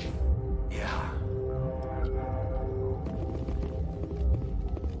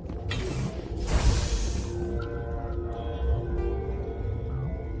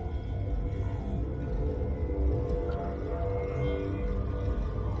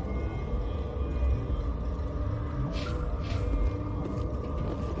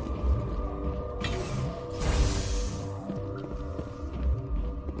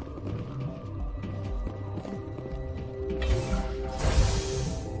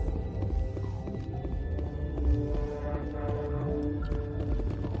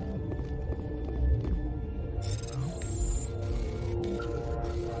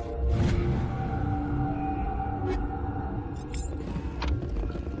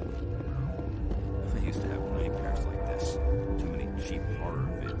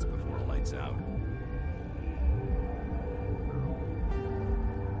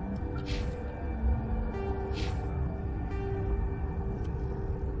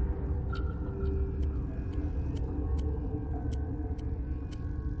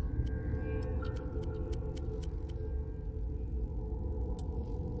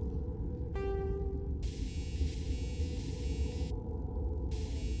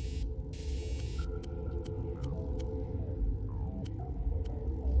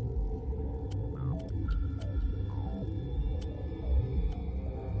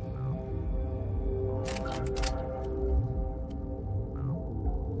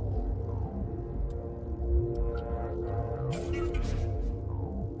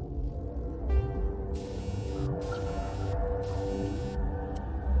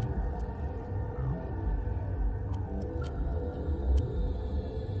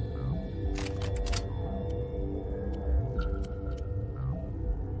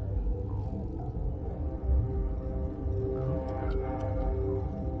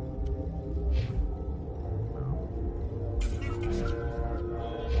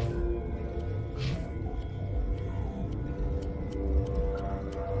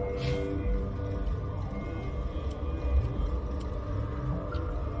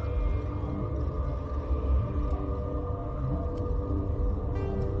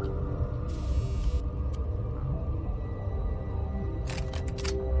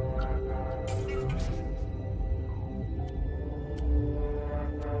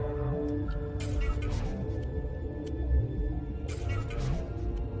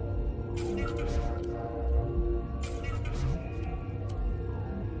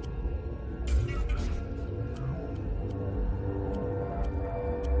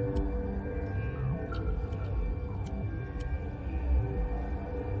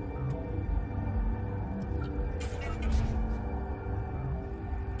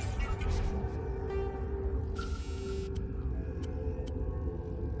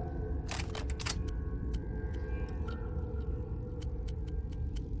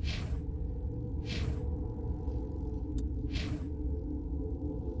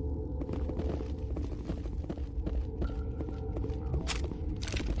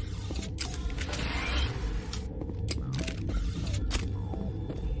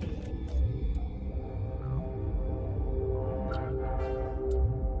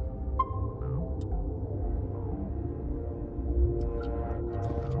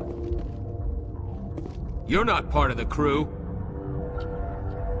 You're not part of the crew.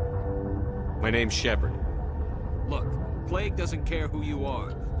 My name's Shepard. Look, Plague doesn't care who you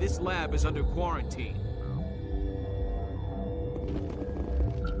are. This lab is under quarantine.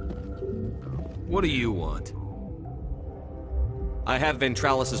 What do you want? I have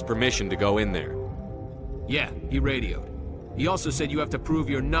Ventralis' permission to go in there. Yeah, he radioed. He also said you have to prove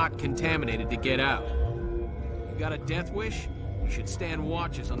you're not contaminated to get out. You got a death wish? You should stand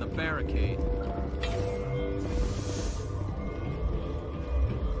watches on the barricade.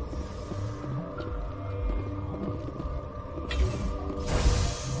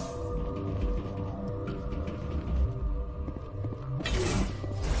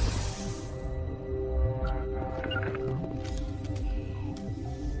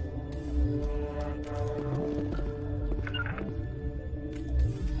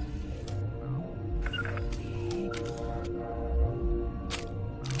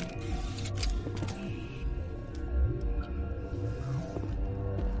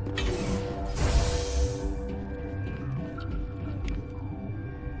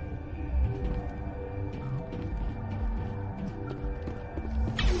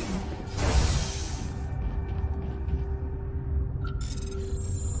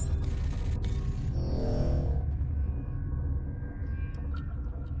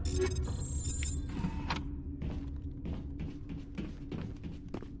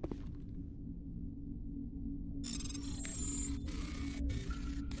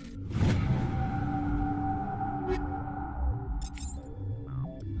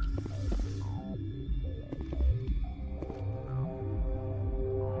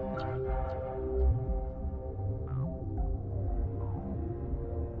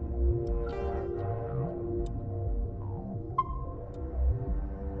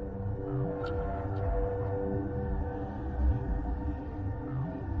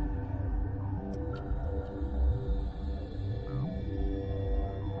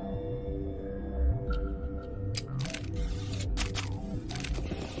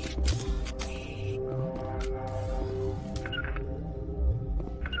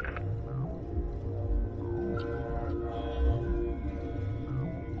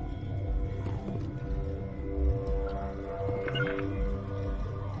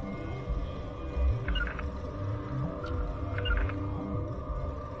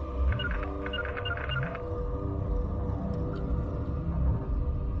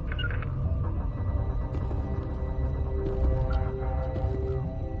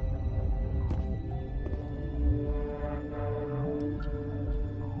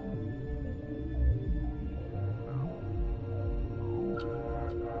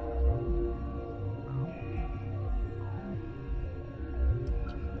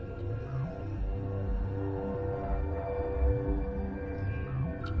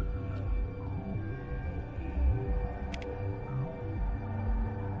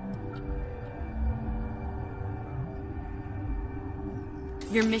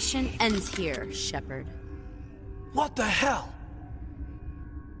 Your mission ends here, Shepard. What the hell?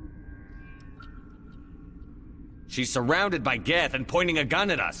 She's surrounded by Geth and pointing a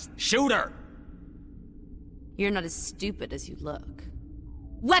gun at us. Shoot her! You're not as stupid as you look.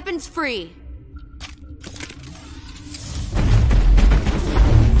 Weapons free!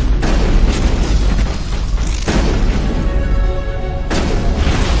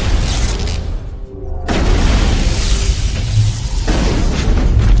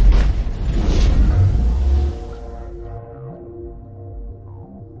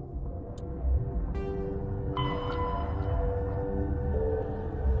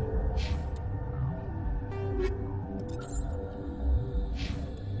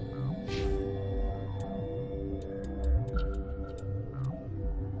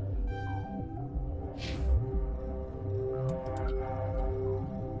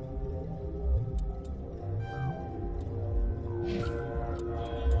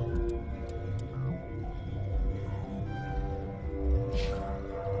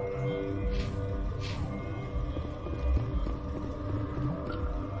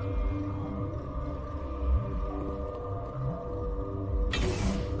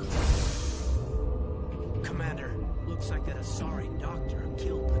 Looks like that Asari doctor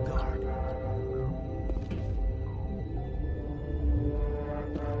killed the guard.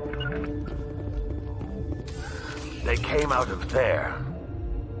 They came out of there.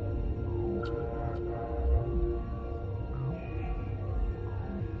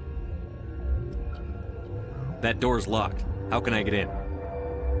 That door's locked. How can I get in?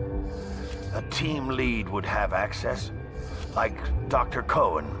 A team lead would have access. Like Dr.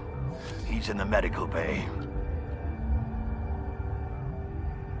 Cohen. He's in the medical bay.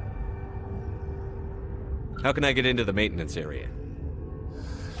 How can I get into the maintenance area?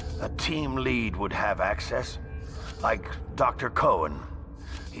 A team lead would have access. Like Dr. Cohen.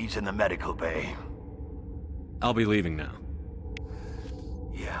 He's in the medical bay. I'll be leaving now.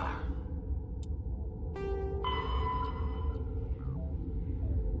 Yeah.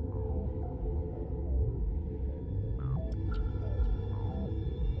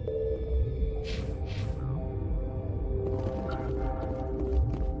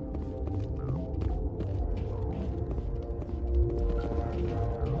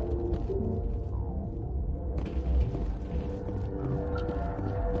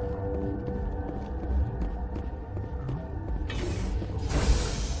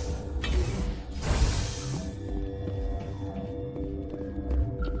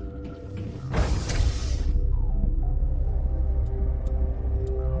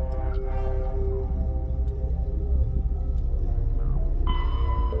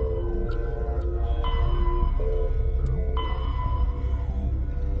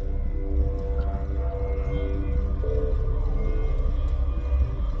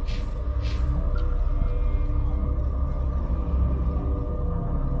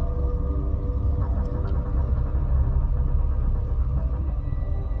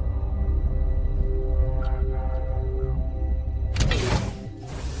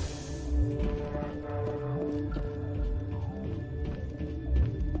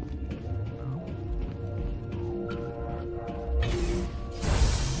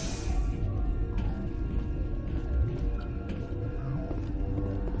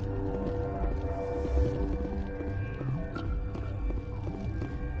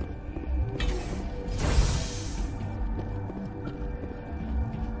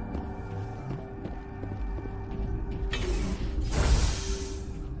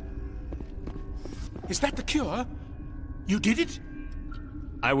 Is that the cure? You did it?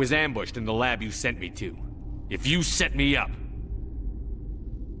 I was ambushed in the lab you sent me to. If you set me up...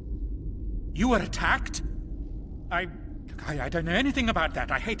 You were attacked? I don't know anything about that.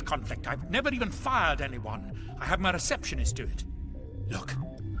 I hate conflict. I've never even fired anyone. I have my receptionist do it. Look,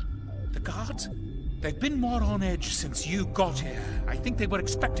 the guards, they've been more on edge since you got here. I think they were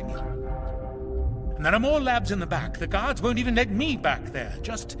expecting you. And there are more labs in the back. The guards won't even let me back there.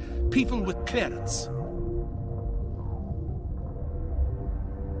 Just people with clearance.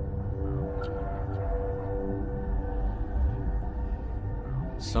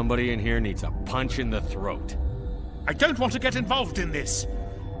 Somebody in here needs a punch in the throat. I don't want to get involved in this.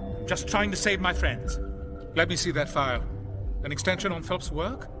 I'm just trying to save my friends. Let me see that file. An extension on Phelps'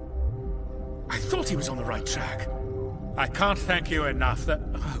 work? I thought he was on the right track. I can't thank you enough that...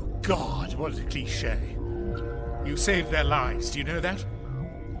 Oh, God, what a cliché. You saved their lives, do you know that?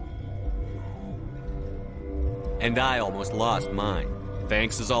 And I almost lost mine.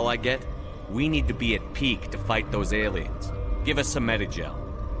 Thanks is all I get? We need to be at peak to fight those aliens. Give us some Medigel.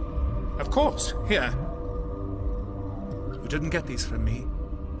 Of course. Here. You didn't get these from me.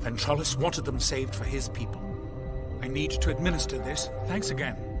 Ventrollis wanted them saved for his people. I need to administer this. Thanks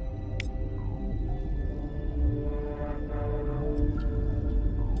again.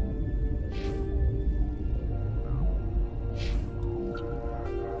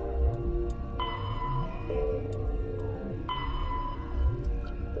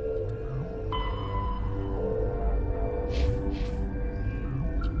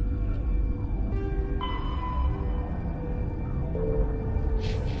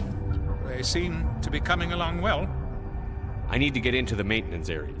 They seem to be coming along well. I need to get into the maintenance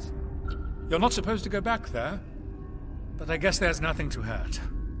areas. You're not supposed to go back there, but I guess there's nothing to hurt.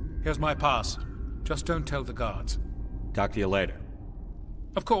 Here's my pass. Just don't tell the guards. Talk to you later.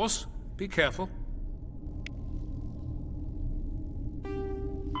 Of course. Be careful.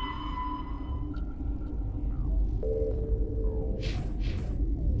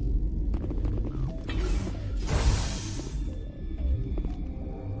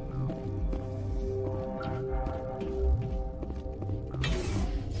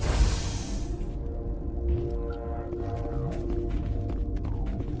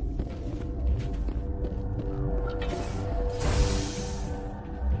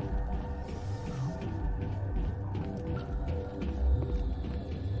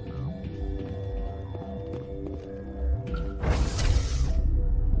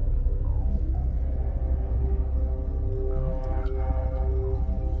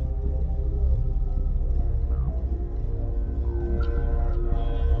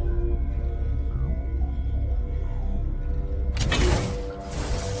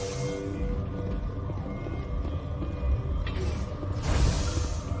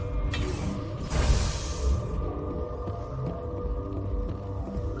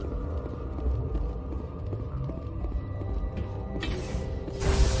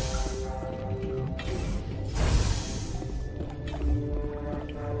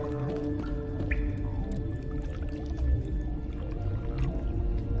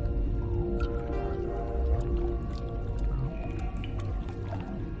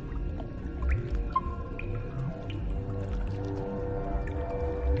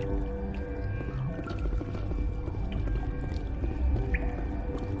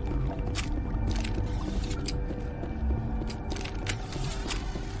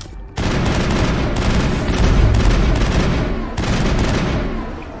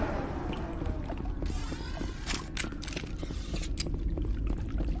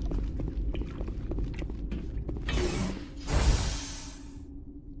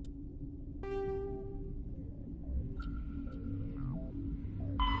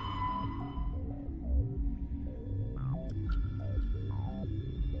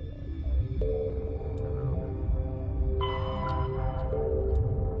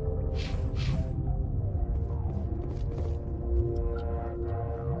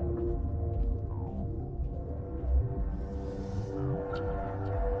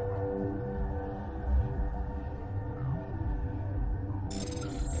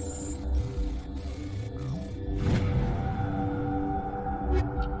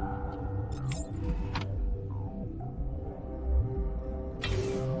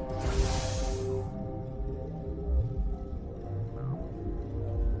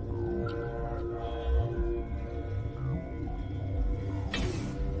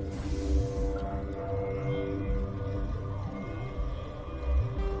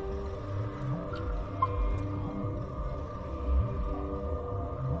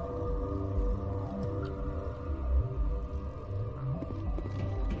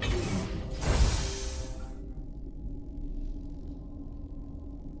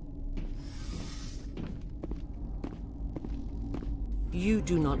 You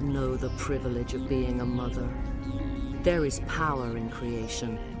do not know the privilege of being a mother. There is power in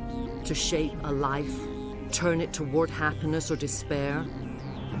creation. To shape a life, turn it toward happiness or despair.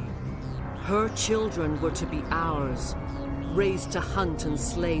 Her children were to be ours, raised to hunt and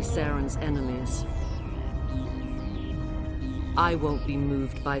slay Saren's enemies. I won't be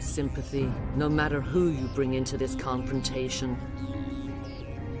moved by sympathy, no matter who you bring into this confrontation.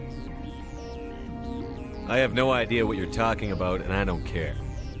 I have no idea what you're talking about, and I don't care.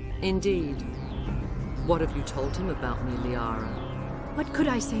 Indeed. What have you told him about me, Liara? What could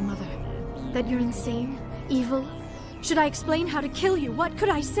I say, Mother? That you're insane? Evil? Should I explain how to kill you? What could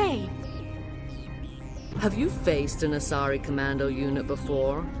I say? Have you faced an Asari commando unit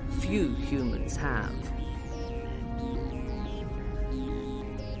before? Few humans have.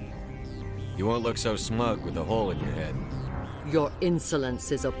 You won't look so smug with a hole in your head. Your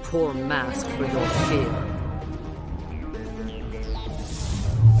insolence is a poor mask for your fear.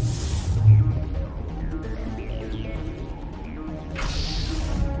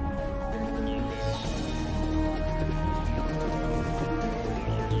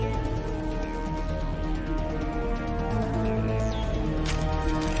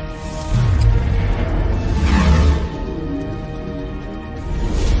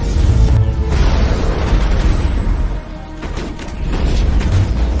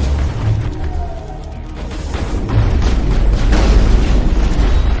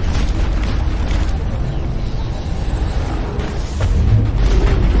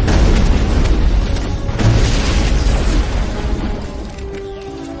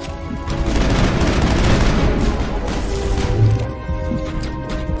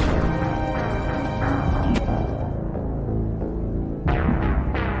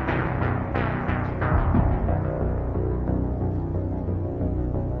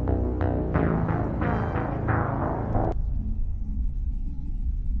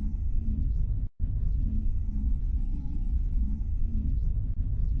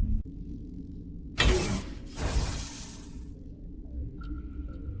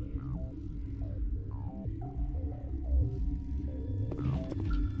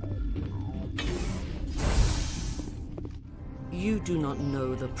 You do not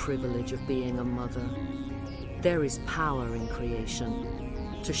know the privilege of being a mother. There is power in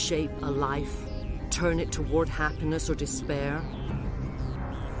creation. To shape a life, turn it toward happiness or despair.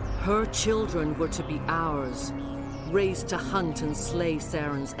 Her children were to be ours, raised to hunt and slay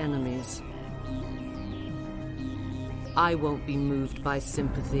Saren's enemies. I won't be moved by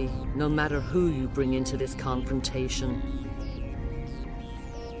sympathy, no matter who you bring into this confrontation.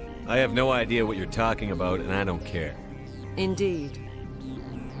 I have no idea what you're talking about, and I don't care. Indeed.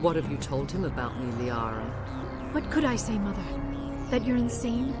 What have you told him about me, Liara? What could I say, Mother? That you're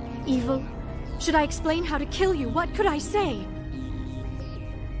insane? Evil? Should I explain how to kill you? What could I say?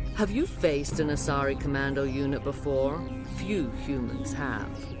 Have you faced an Asari commando unit before? Few humans have.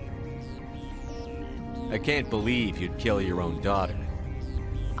 I can't believe you'd kill your own daughter.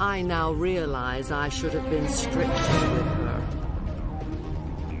 I now realize I should have been stricter with her.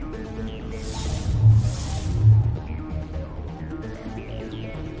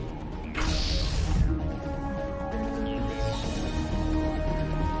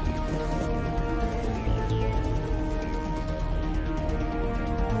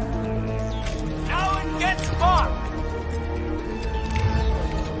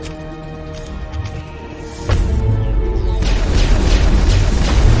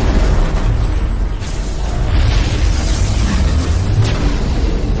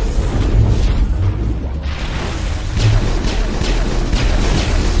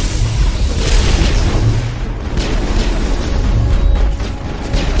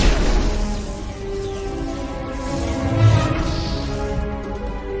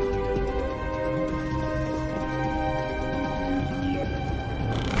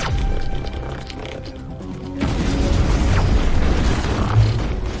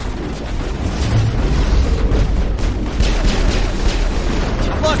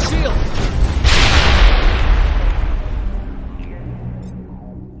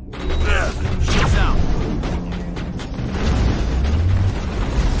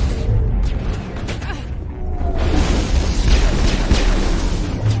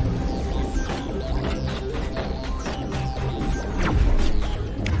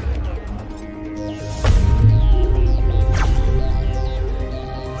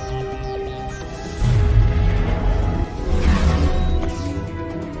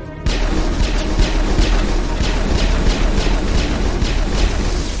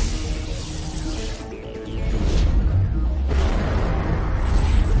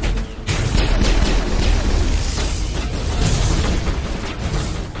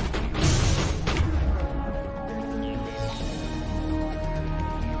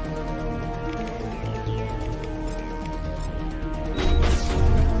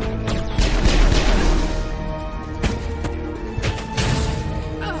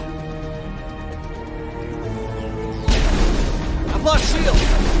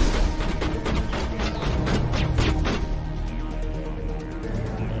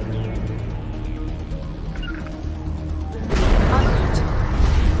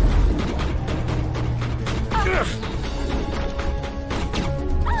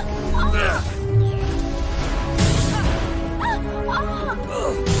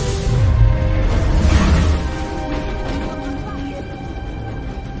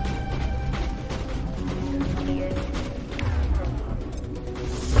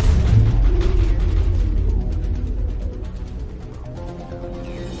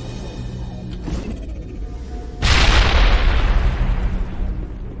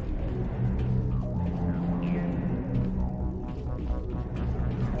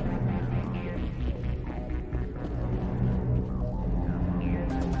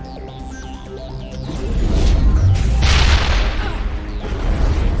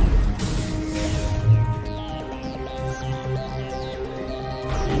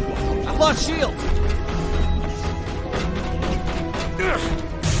 Lost shield!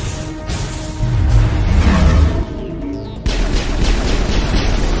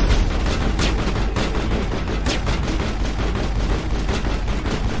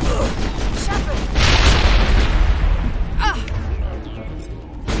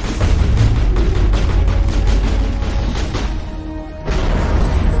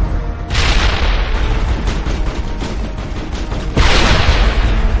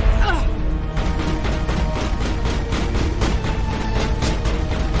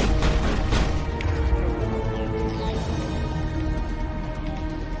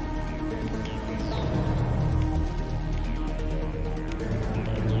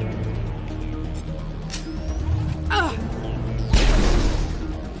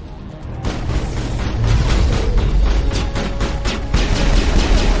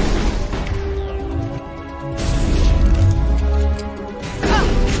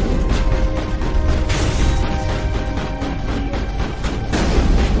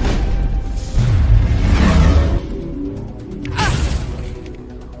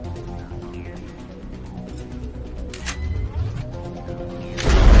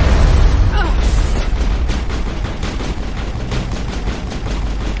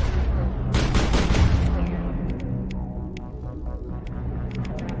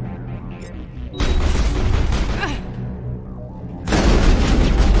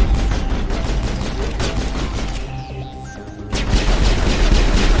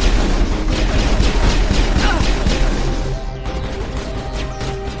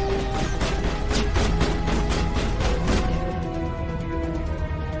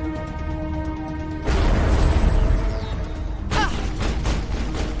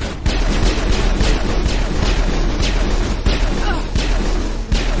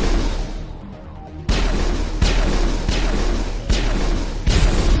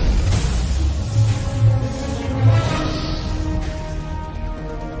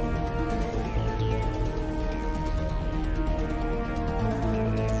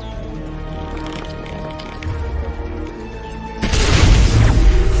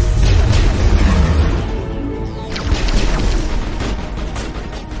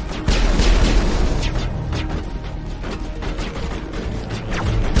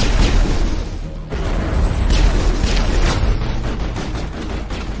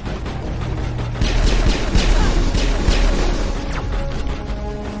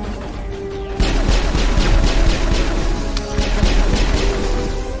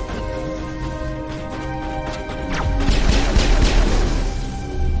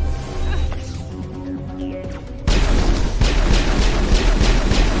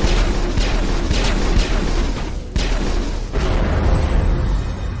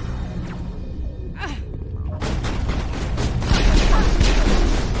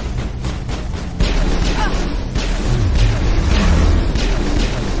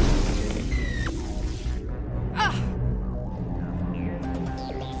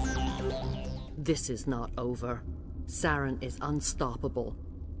 This is not over. Saren is unstoppable.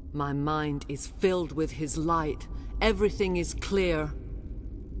 My mind is filled with his light. Everything is clear.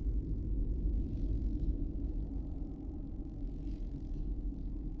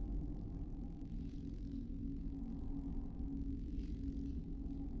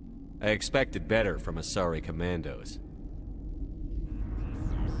 I expected better from Asari commandos.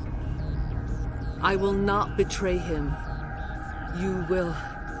 I will not betray him. You will...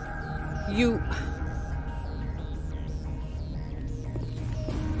 You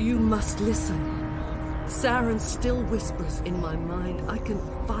must listen. Saren still whispers in my mind. I can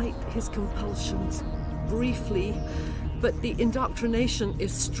fight his compulsions, briefly, but the indoctrination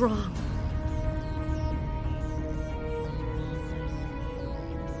is strong.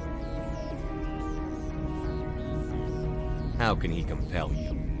 How can he compel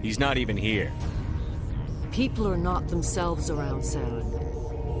you? He's not even here. People are not themselves around Saren.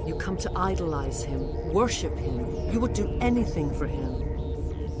 You come to idolize him, worship him. You would do anything for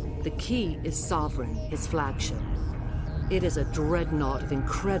him. The key is Sovereign, his flagship. It is a dreadnought of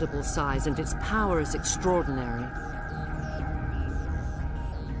incredible size, and its power is extraordinary.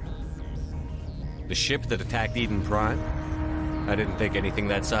 The ship that attacked Eden Prime? I didn't think anything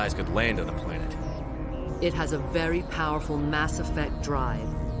that size could land on the planet. It has a very powerful Mass Effect drive,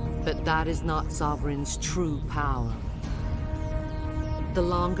 but that is not Sovereign's true power. The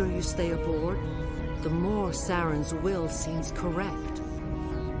longer you stay aboard, the more Saren's will seems correct.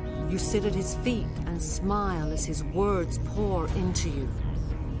 You sit at his feet and smile as his words pour into you.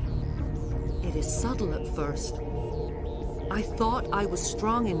 It is subtle at first. I thought I was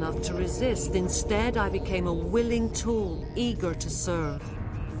strong enough to resist. Instead, I became a willing tool, eager to serve.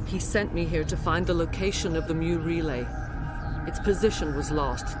 He sent me here to find the location of the Mu relay. Its position was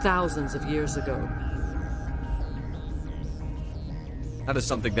lost thousands of years ago. How does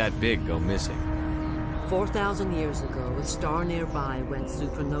something that big go missing? 4,000 years ago, a star nearby went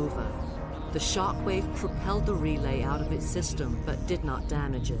supernova. The shockwave propelled the relay out of its system, but did not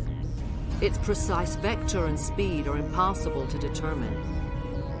damage it. Its precise vector and speed are impossible to determine.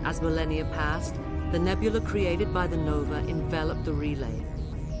 As millennia passed, the nebula created by the nova enveloped the relay.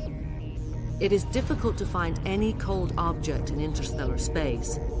 It is difficult to find any cold object in interstellar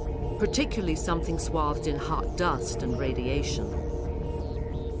space, particularly something swathed in hot dust and radiation.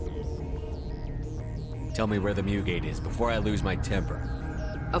 Tell me where the Mu Gate is before I lose my temper.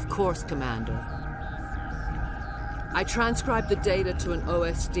 Of course, Commander. I transcribed the data to an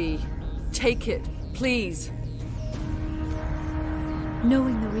OSD. Take it, please.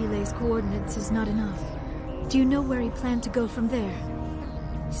 Knowing the relay's coordinates is not enough. Do you know where he planned to go from there?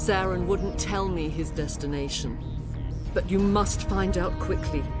 Saren wouldn't tell me his destination. But you must find out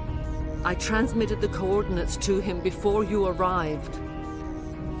quickly. I transmitted the coordinates to him before you arrived.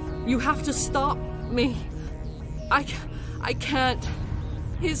 You have to stop me. I can't.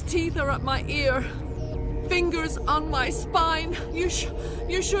 His teeth are at my ear. Fingers on my spine. You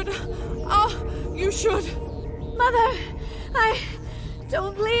should. Oh, you should. Mother,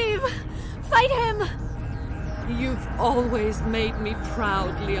 don't leave. Fight him. You've always made me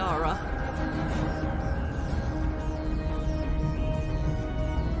proud, Liara.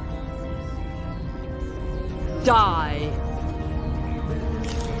 Die.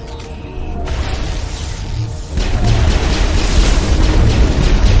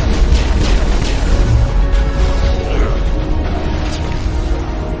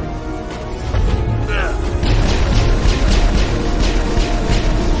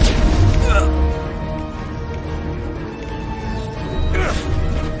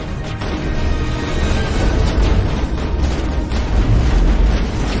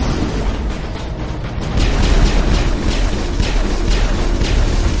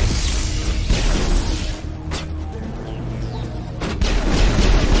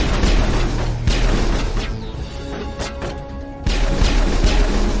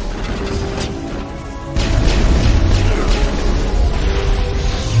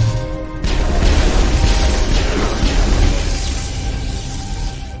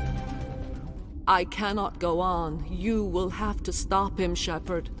 I cannot go on. You will have to stop him,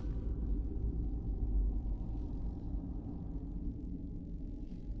 Shepard.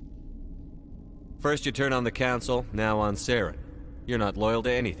 First you turn on the Council, now on Saren. You're not loyal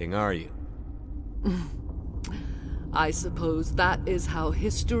to anything, are you? I suppose that is how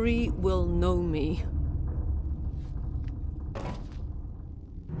history will know me.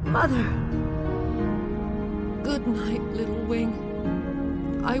 Mother! Good night, little wing.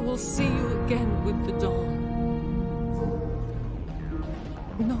 I will see you again with the dawn.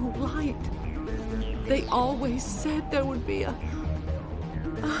 No light. They always said there would be a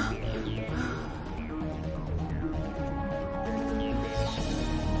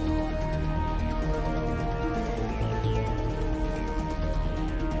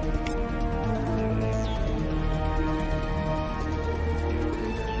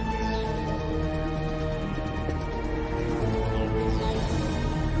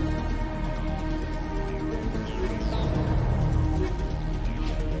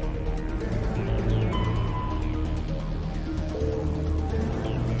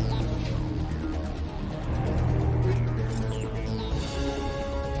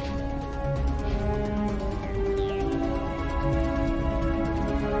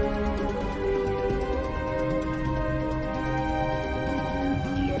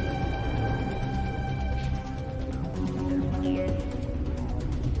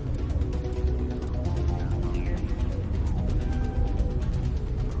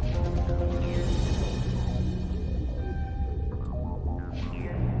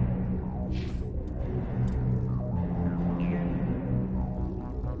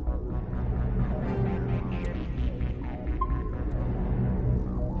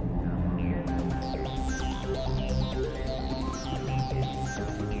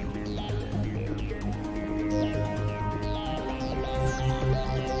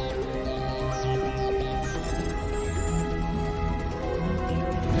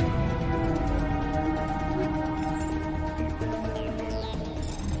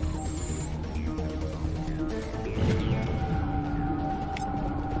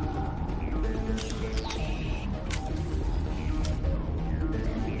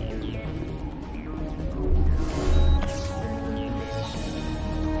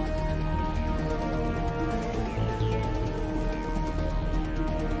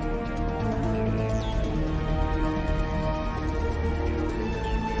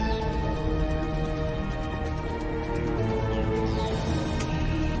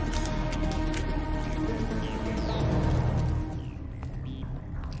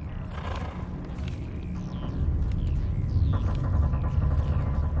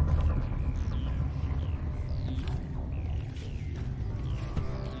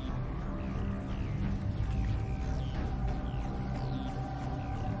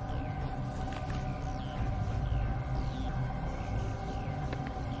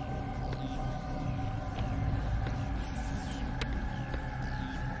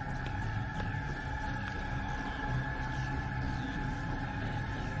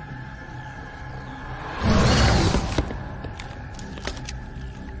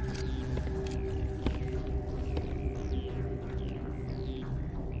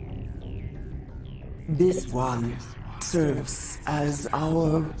This one serves as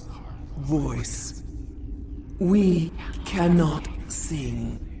our voice. We cannot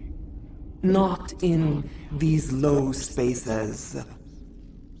sing. Not in these low spaces.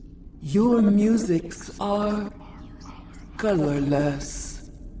 Your musics are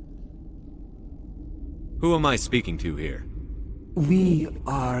colorless. Who am I speaking to here? We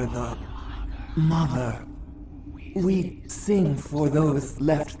are the Mother. We sing for those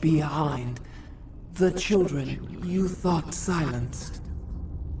left behind. The children you thought silenced.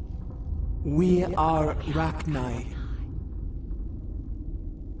 We are Rachni.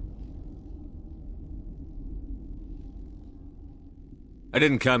 I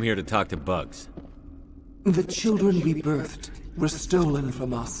didn't come here to talk to bugs. The children we birthed were stolen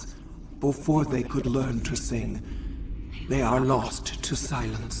from us before they could learn to sing. They are lost to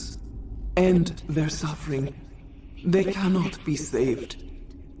silence. And their suffering, they cannot be saved.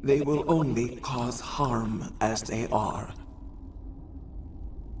 They will only cause harm as they are.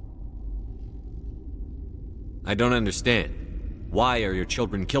 I don't understand. Why are your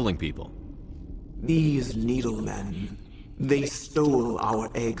children killing people? These needlemen, they stole our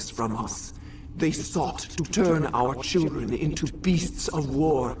eggs from us. They sought to turn our children into beasts of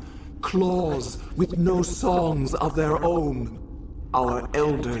war, claws with no songs of their own. Our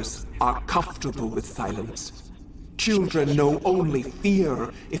elders are comfortable with silence. Children know only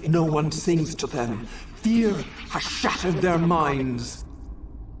fear if no one sings to them. Fear has shattered their minds.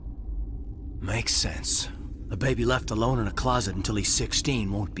 Makes sense. A baby left alone in a closet until he's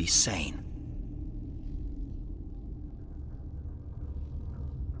 16 won't be sane.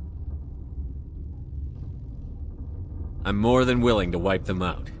 I'm more than willing to wipe them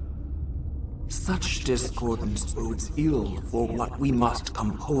out. Such discordance bodes ill for what we must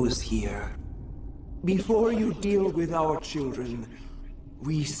compose here. Before you deal with our children,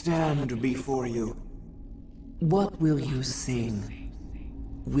 we stand before you. What will you sing?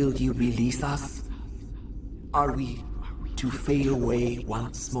 Will you release us? Are we to fade away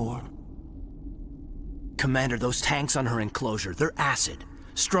once more? Commander, those tanks on her enclosure, they're acid.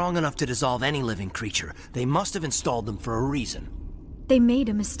 Strong enough to dissolve any living creature. They must have installed them for a reason. They made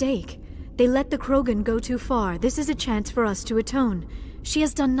a mistake. They let the Krogan go too far. This is a chance for us to atone. She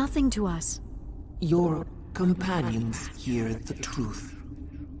has done nothing to us. Your companions hear the truth.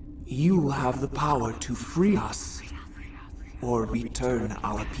 You have the power to free us, or return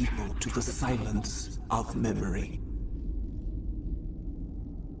our people to the silence of memory.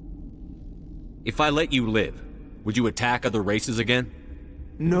 If I let you live, would you attack other races again?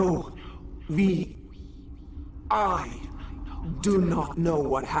 No, I do not know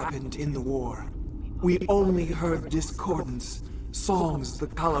what happened in the war. We only heard discordance, songs the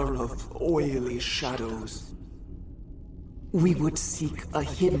color of oily shadows. We would seek a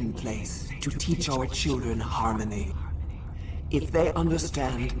hidden place to teach our children harmony. If they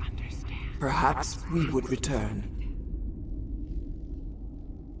understand, perhaps we would return.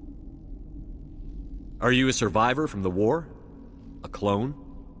 Are you a survivor from the war? A clone?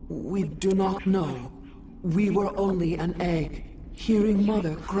 We do not know. We were only an egg, hearing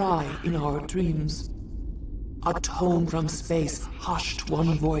Mother cry in our dreams. A tone from space hushed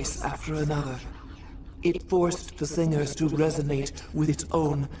one voice after another. It forced the singers to resonate with its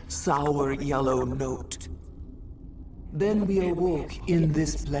own sour yellow note. Then we awoke in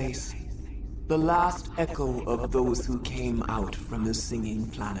this place, the last echo of those who came out from the singing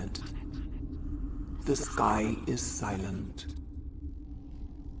planet. The sky is silent.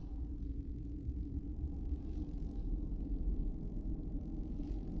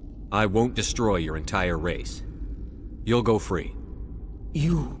 I won't destroy your entire race. You'll go free.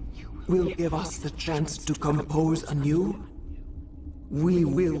 You will give us the chance to compose anew? We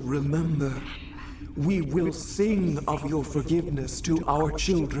will remember. We will sing of your forgiveness to our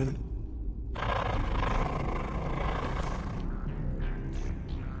children.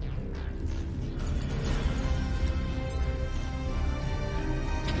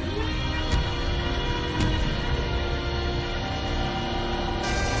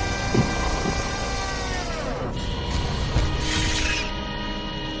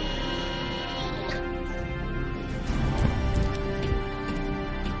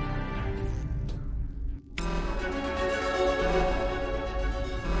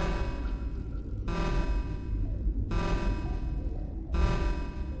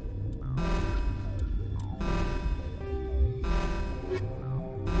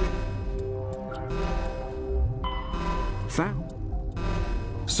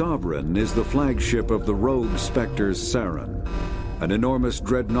 Sovereign is the flagship of the rogue Spectres Saren. An enormous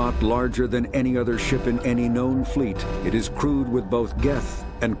dreadnought larger than any other ship in any known fleet, it is crewed with both Geth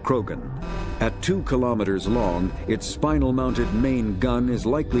and Krogan, At 2 kilometers long, its spinal-mounted main gun is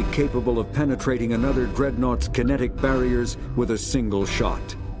likely capable of penetrating another dreadnought's kinetic barriers with a single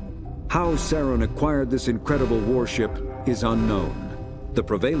shot. How Saren acquired this incredible warship is unknown. The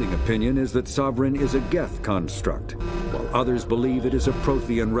prevailing opinion is that Sovereign is a Geth construct, while others believe it is a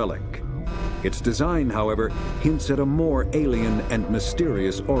Prothean relic. Its design, however, hints at a more alien and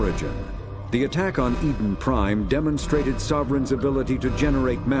mysterious origin. The attack on Eden Prime demonstrated Sovereign's ability to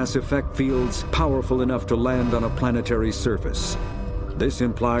generate mass effect fields powerful enough to land on a planetary surface. This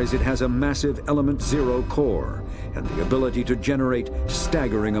implies it has a massive Element Zero core and the ability to generate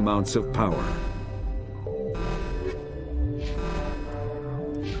staggering amounts of power.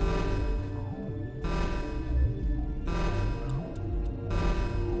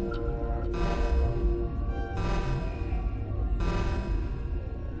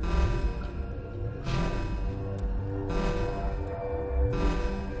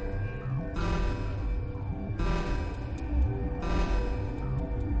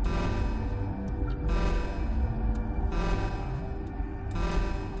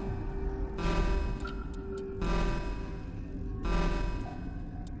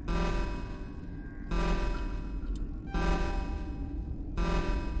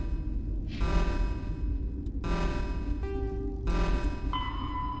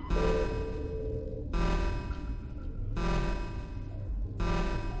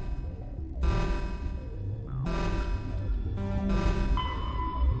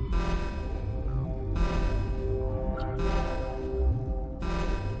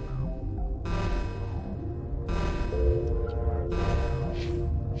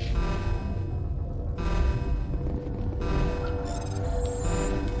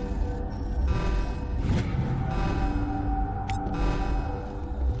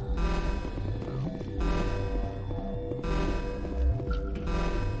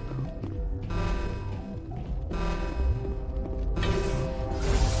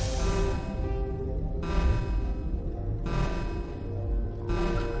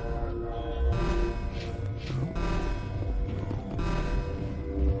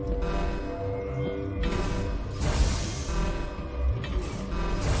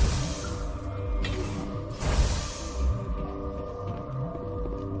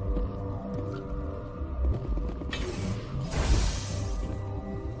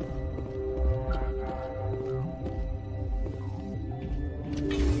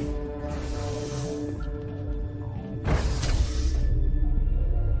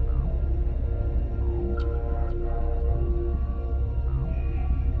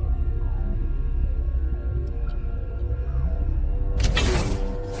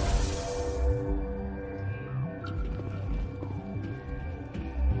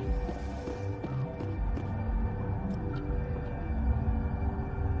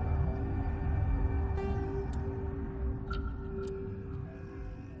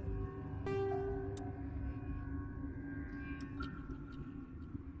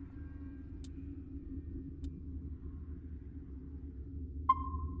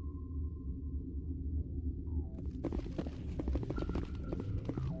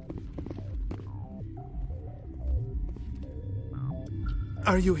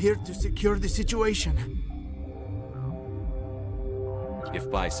 Are you here to secure the situation? If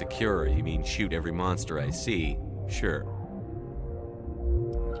by secure you mean shoot every monster I see, sure.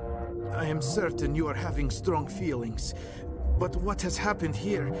 I am certain you are having strong feelings. But what has happened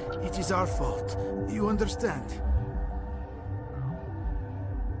here, it is our fault. You understand?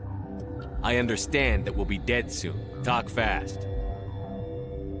 I understand that we'll be dead soon. Talk fast.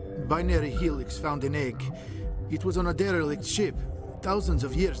 Binary Helix found an egg. It was on a derelict ship, thousands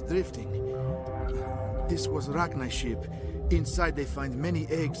of years drifting. This was Rachni's ship. Inside they find many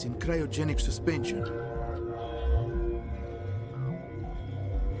eggs in cryogenic suspension.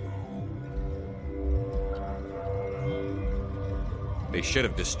 They should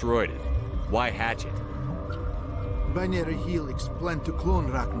have destroyed it. Why hatch it? Binary Helix planned to clone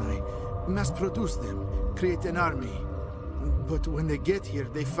Rachni, mass-produce them, create an army. But when they get here,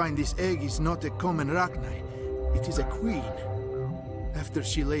 they find this egg is not a common Rachni. It is a queen. After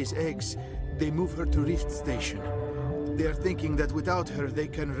she lays eggs, they move her to Rift Station. They are thinking that without her, they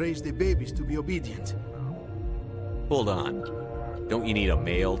can raise the babies to be obedient. Hold on. Don't you need a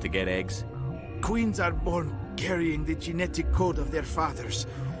male to get eggs? Queens are born carrying the genetic code of their fathers.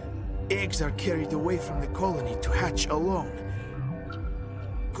 Eggs are carried away from the colony to hatch alone.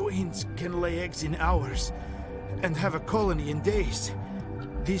 Queens can lay eggs in hours and have a colony in days.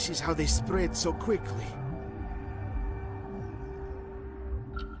 This is how they spread so quickly.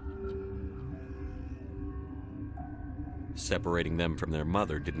 Separating them from their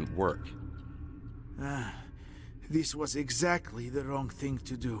mother didn't work. This was exactly the wrong thing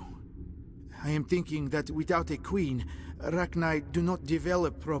to do. I am thinking that without a queen, Rachni do not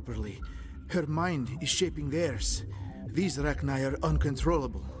develop properly. Her mind is shaping theirs. These Rachni are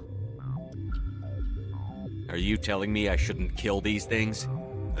uncontrollable. Are you telling me I shouldn't kill these things?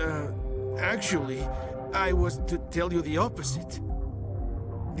 Actually, I was to tell you the opposite.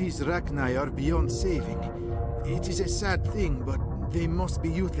 These Rachni are beyond saving. It is a sad thing, but they must be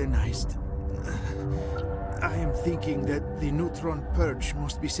euthanized. I am thinking that the neutron purge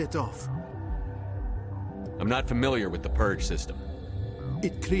must be set off. I'm not familiar with the purge system.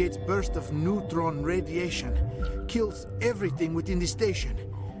 It creates bursts of neutron radiation, kills everything within the station.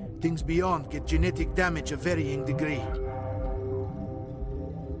 Things beyond get genetic damage of varying degree.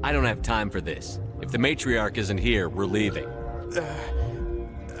 I don't have time for this. If the matriarch isn't here, we're leaving.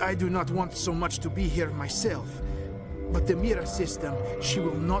 I do not want so much to be here myself, but the Mira system, she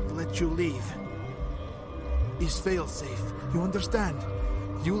will not let you leave. Is fail-safe, you understand?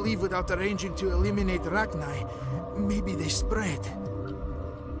 You leave without arranging to eliminate Rachni, maybe they spread.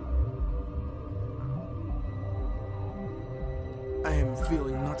 I am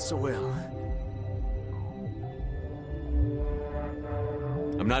feeling not so well.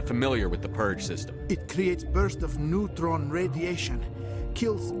 I'm not familiar with the purge system. It creates bursts of neutron radiation,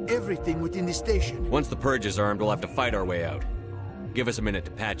 kills everything within the station. Once the purge is armed, we'll have to fight our way out. Give us a minute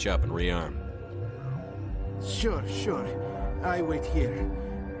to patch up and rearm. Sure. I wait here.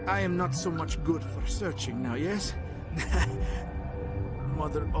 I am not so much good for searching now, yes?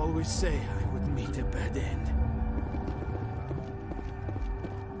 Mother always say I would meet a bad end.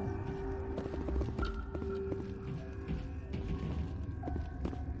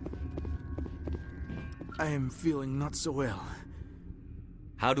 I am feeling not so well.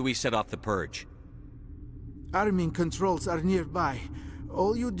 How do we set off the purge? Arming controls are nearby.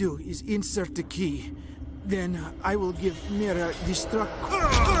 All you do is insert the key. Then I will give Mira destruct...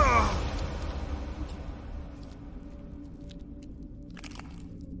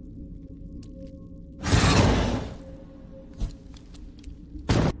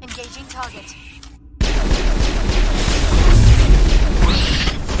 Engaging target.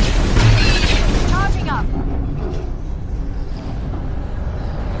 Charging up.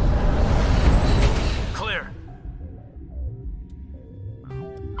 Clear.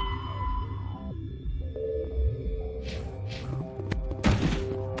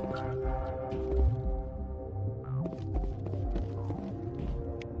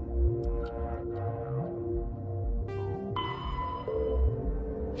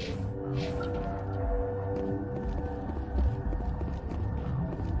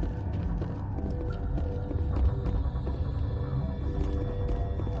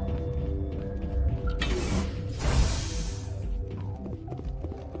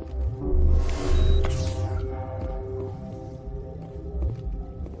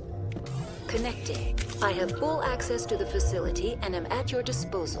 Connecting. I have full access to the facility and am at your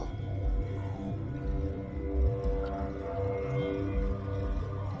disposal.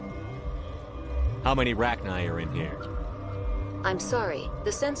 How many Rachni are in here? I'm sorry,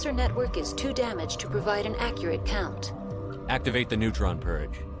 the sensor network is too damaged to provide an accurate count. Activate the neutron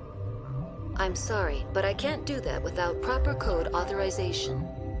purge. I'm sorry, but I can't do that without proper code authorization.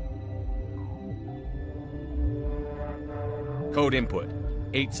 Code input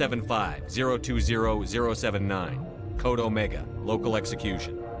 875-020-079. Code Omega, local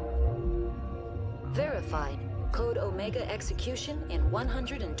execution. Verified. Code Omega execution in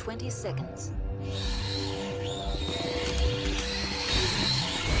 120 seconds.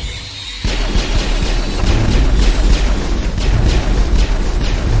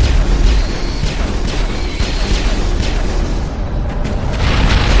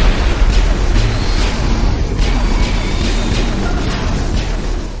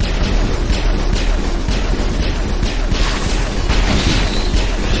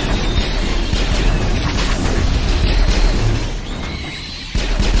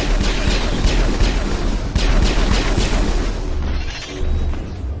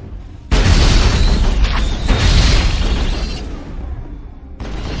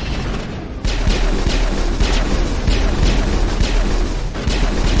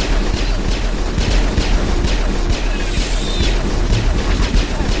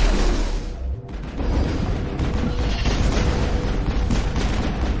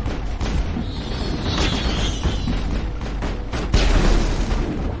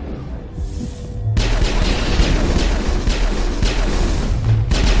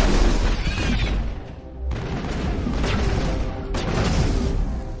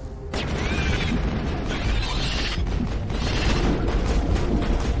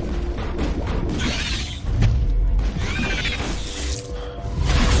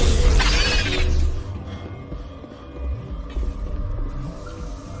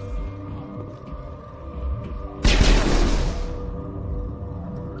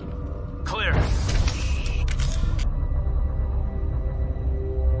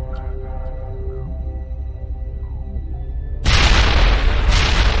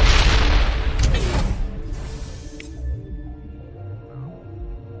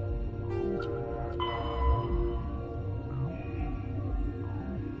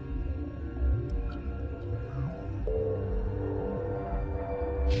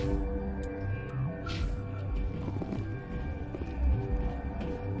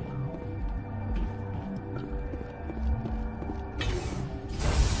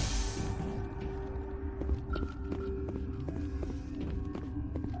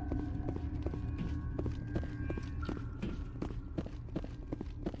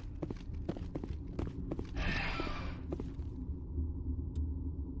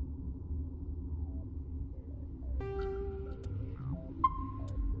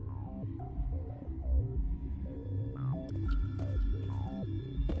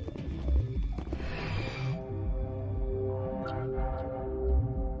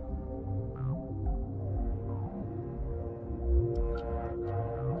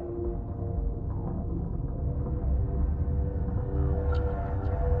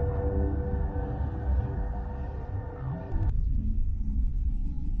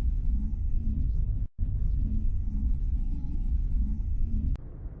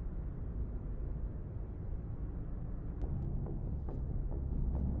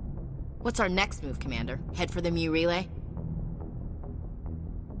 What's our next move, Commander? Head for the Mu relay?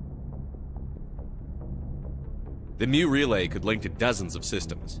 The Mu relay could link to dozens of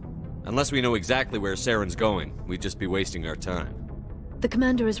systems. Unless we know exactly where Saren's going, we'd just be wasting our time. The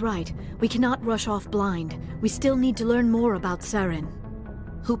Commander is right. We cannot rush off blind. We still need to learn more about Saren.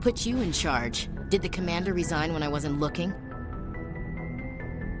 Who put you in charge? Did the Commander resign when I wasn't looking?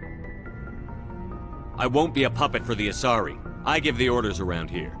 I won't be a puppet for the Asari. I give the orders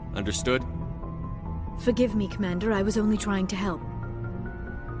around here. Understood? Forgive me, Commander. I was only trying to help.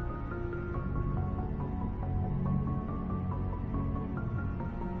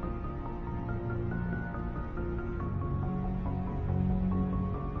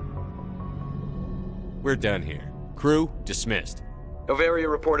 We're done here. Crew, dismissed. Noveria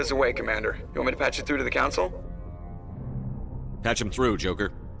report is away, Commander. You want me to patch it through to the Council? Patch him through,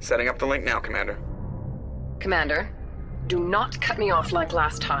 Joker. Setting up the link now, Commander. Commander, do not cut me off like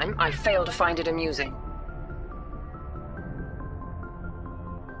last time. I fail to find it amusing.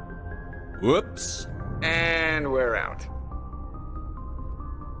 Whoops. And we're out.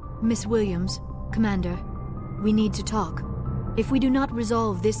 Miss Williams, Commander, we need to talk. If we do not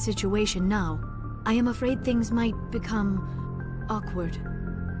resolve this situation now, I am afraid things might become awkward.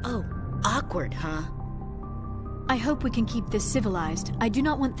 Oh, awkward, huh? I hope we can keep this civilized. I do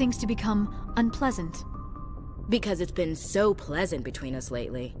not want things to become unpleasant. Because it's been so pleasant between us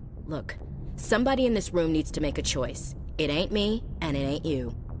lately. Look, somebody in this room needs to make a choice. It ain't me, and it ain't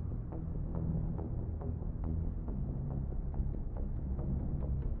you.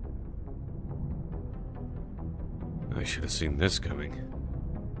 I should have seen this coming.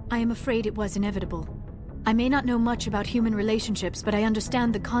 I am afraid it was inevitable. I may not know much about human relationships, but I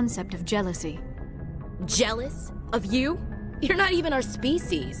understand the concept of jealousy. Jealous? Of you? You're not even our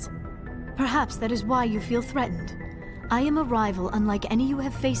species. Perhaps that is why you feel threatened. I am a rival unlike any you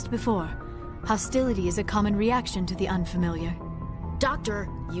have faced before. Hostility is a common reaction to the unfamiliar. Doctor,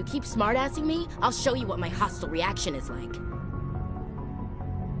 you keep smartassing me, I'll show you what my hostile reaction is like.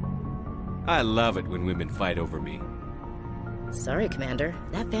 I love it when women fight over me. Sorry, Commander.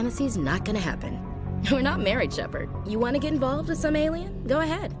 That fantasy's not gonna happen. We're not married, Shepard. You want to get involved with some alien? Go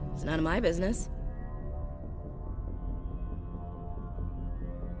ahead. It's none of my business.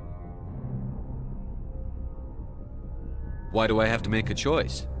 Why do I have to make a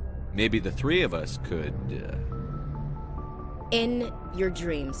choice? Maybe the three of us could, In your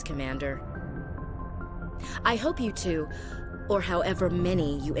dreams, Commander. I hope you two, or however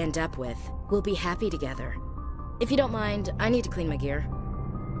many you end up with, will be happy together. If you don't mind, I need to clean my gear.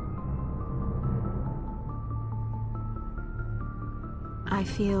 I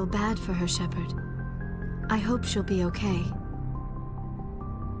feel bad for her, Shepard. I hope she'll be okay.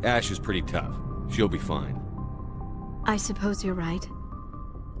 Ash is pretty tough. She'll be fine. I suppose you're right.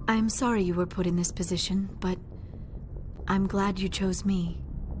 I'm sorry you were put in this position, but I'm glad you chose me.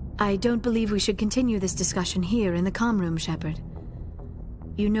 I don't believe we should continue this discussion here in the comm room, Shepard.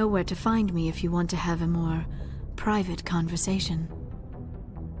 You know where to find me if you want to have a more private conversation.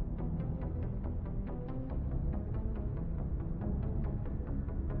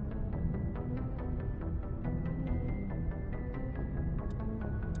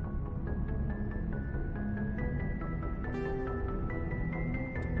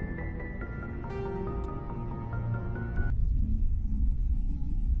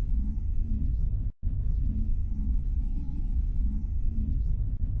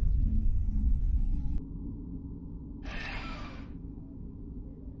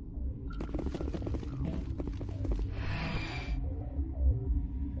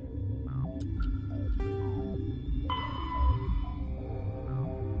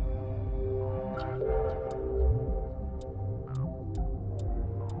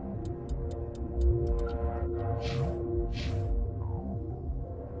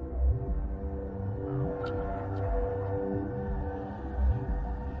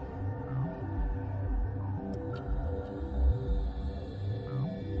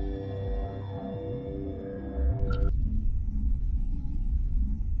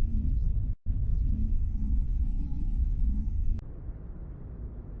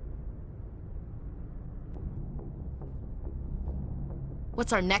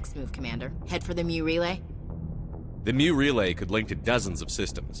 What's our next move, Commander? Head for the Mu relay? The Mu relay could link to dozens of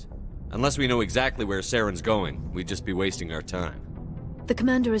systems. Unless we know exactly where Saren's going, we'd just be wasting our time. The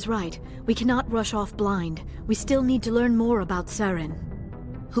Commander is right. We cannot rush off blind. We still need to learn more about Saren.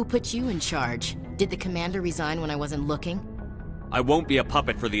 Who put you in charge? Did the Commander resign when I wasn't looking? I won't be a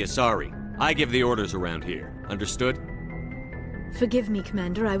puppet for the Asari. I give the orders around here. Understood? Forgive me,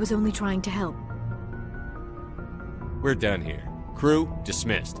 Commander. I was only trying to help. We're done here. Crew,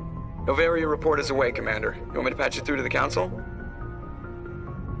 dismissed. Novaria report is away, Commander. You want me to patch you through to the Council?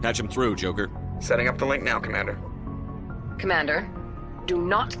 Patch him through, Joker. Setting up the link now, Commander. Commander, do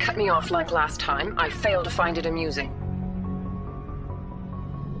not cut me off like last time. I failed to find it amusing.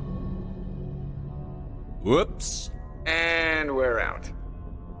 Whoops. And we're out.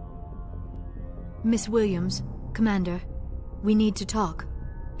 Miss Williams, Commander, we need to talk.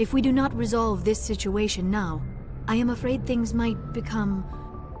 If we do not resolve this situation now, I am afraid things might become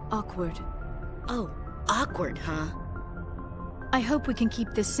awkward. Oh, awkward, huh? I hope we can keep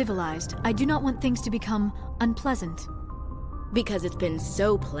this civilized. I do not want things to become unpleasant. Because it's been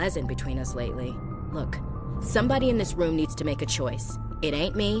so pleasant between us lately. Look, somebody in this room needs to make a choice. It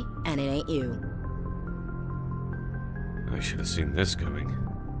ain't me, and it ain't you. I should have seen this coming.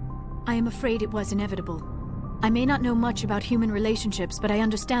 I am afraid it was inevitable. I may not know much about human relationships, but I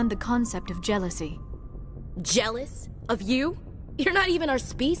understand the concept of jealousy. Jealous? Of you? You're not even our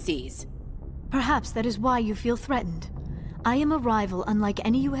species. Perhaps that is why you feel threatened. I am a rival unlike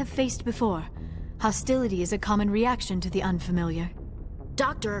any you have faced before. Hostility is a common reaction to the unfamiliar.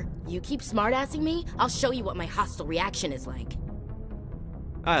 Doctor, you keep smartassing me, I'll show you what my hostile reaction is like.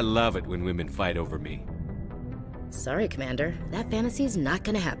 I love it when women fight over me. Sorry, Commander. That fantasy's not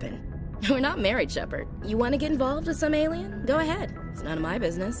gonna happen. We're not married, Shepard. You want to get involved with some alien? Go ahead. It's none of my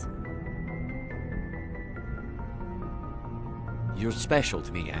business. You're special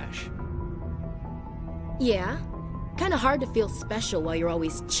to me, Ash. Yeah? Kinda hard to feel special while you're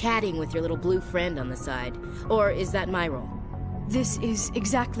always chatting with your little blue friend on the side. Or is that my role? This is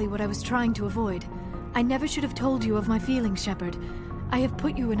exactly what I was trying to avoid. I never should have told you of my feelings, Shepard. I have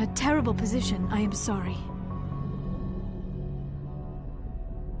put you in a terrible position. I am sorry.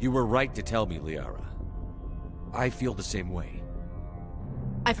 You were right to tell me, Liara. I feel the same way.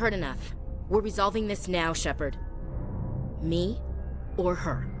 I've heard enough. We're resolving this now, Shepard. Me or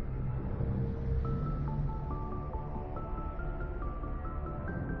her.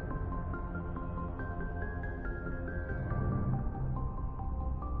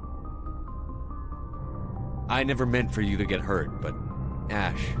 I never meant for you to get hurt, but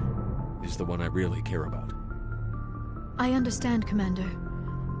Ash is the one I really care about. I understand, Commander.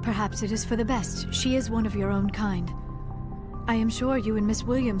 Perhaps it is for the best. She is one of your own kind. I am sure you and Miss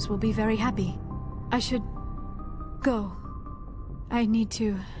Williams will be very happy. I should go. I need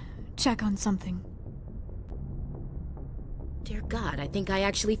to check on something. Dear God, I think I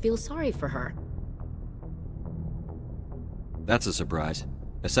actually feel sorry for her. That's a surprise.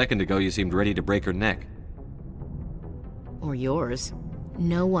 A second ago, you seemed ready to break her neck. Or yours.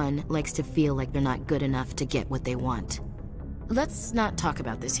 No one likes to feel like they're not good enough to get what they want. Let's not talk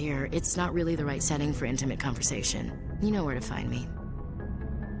about this here. It's not really the right setting for intimate conversation. You know where to find me.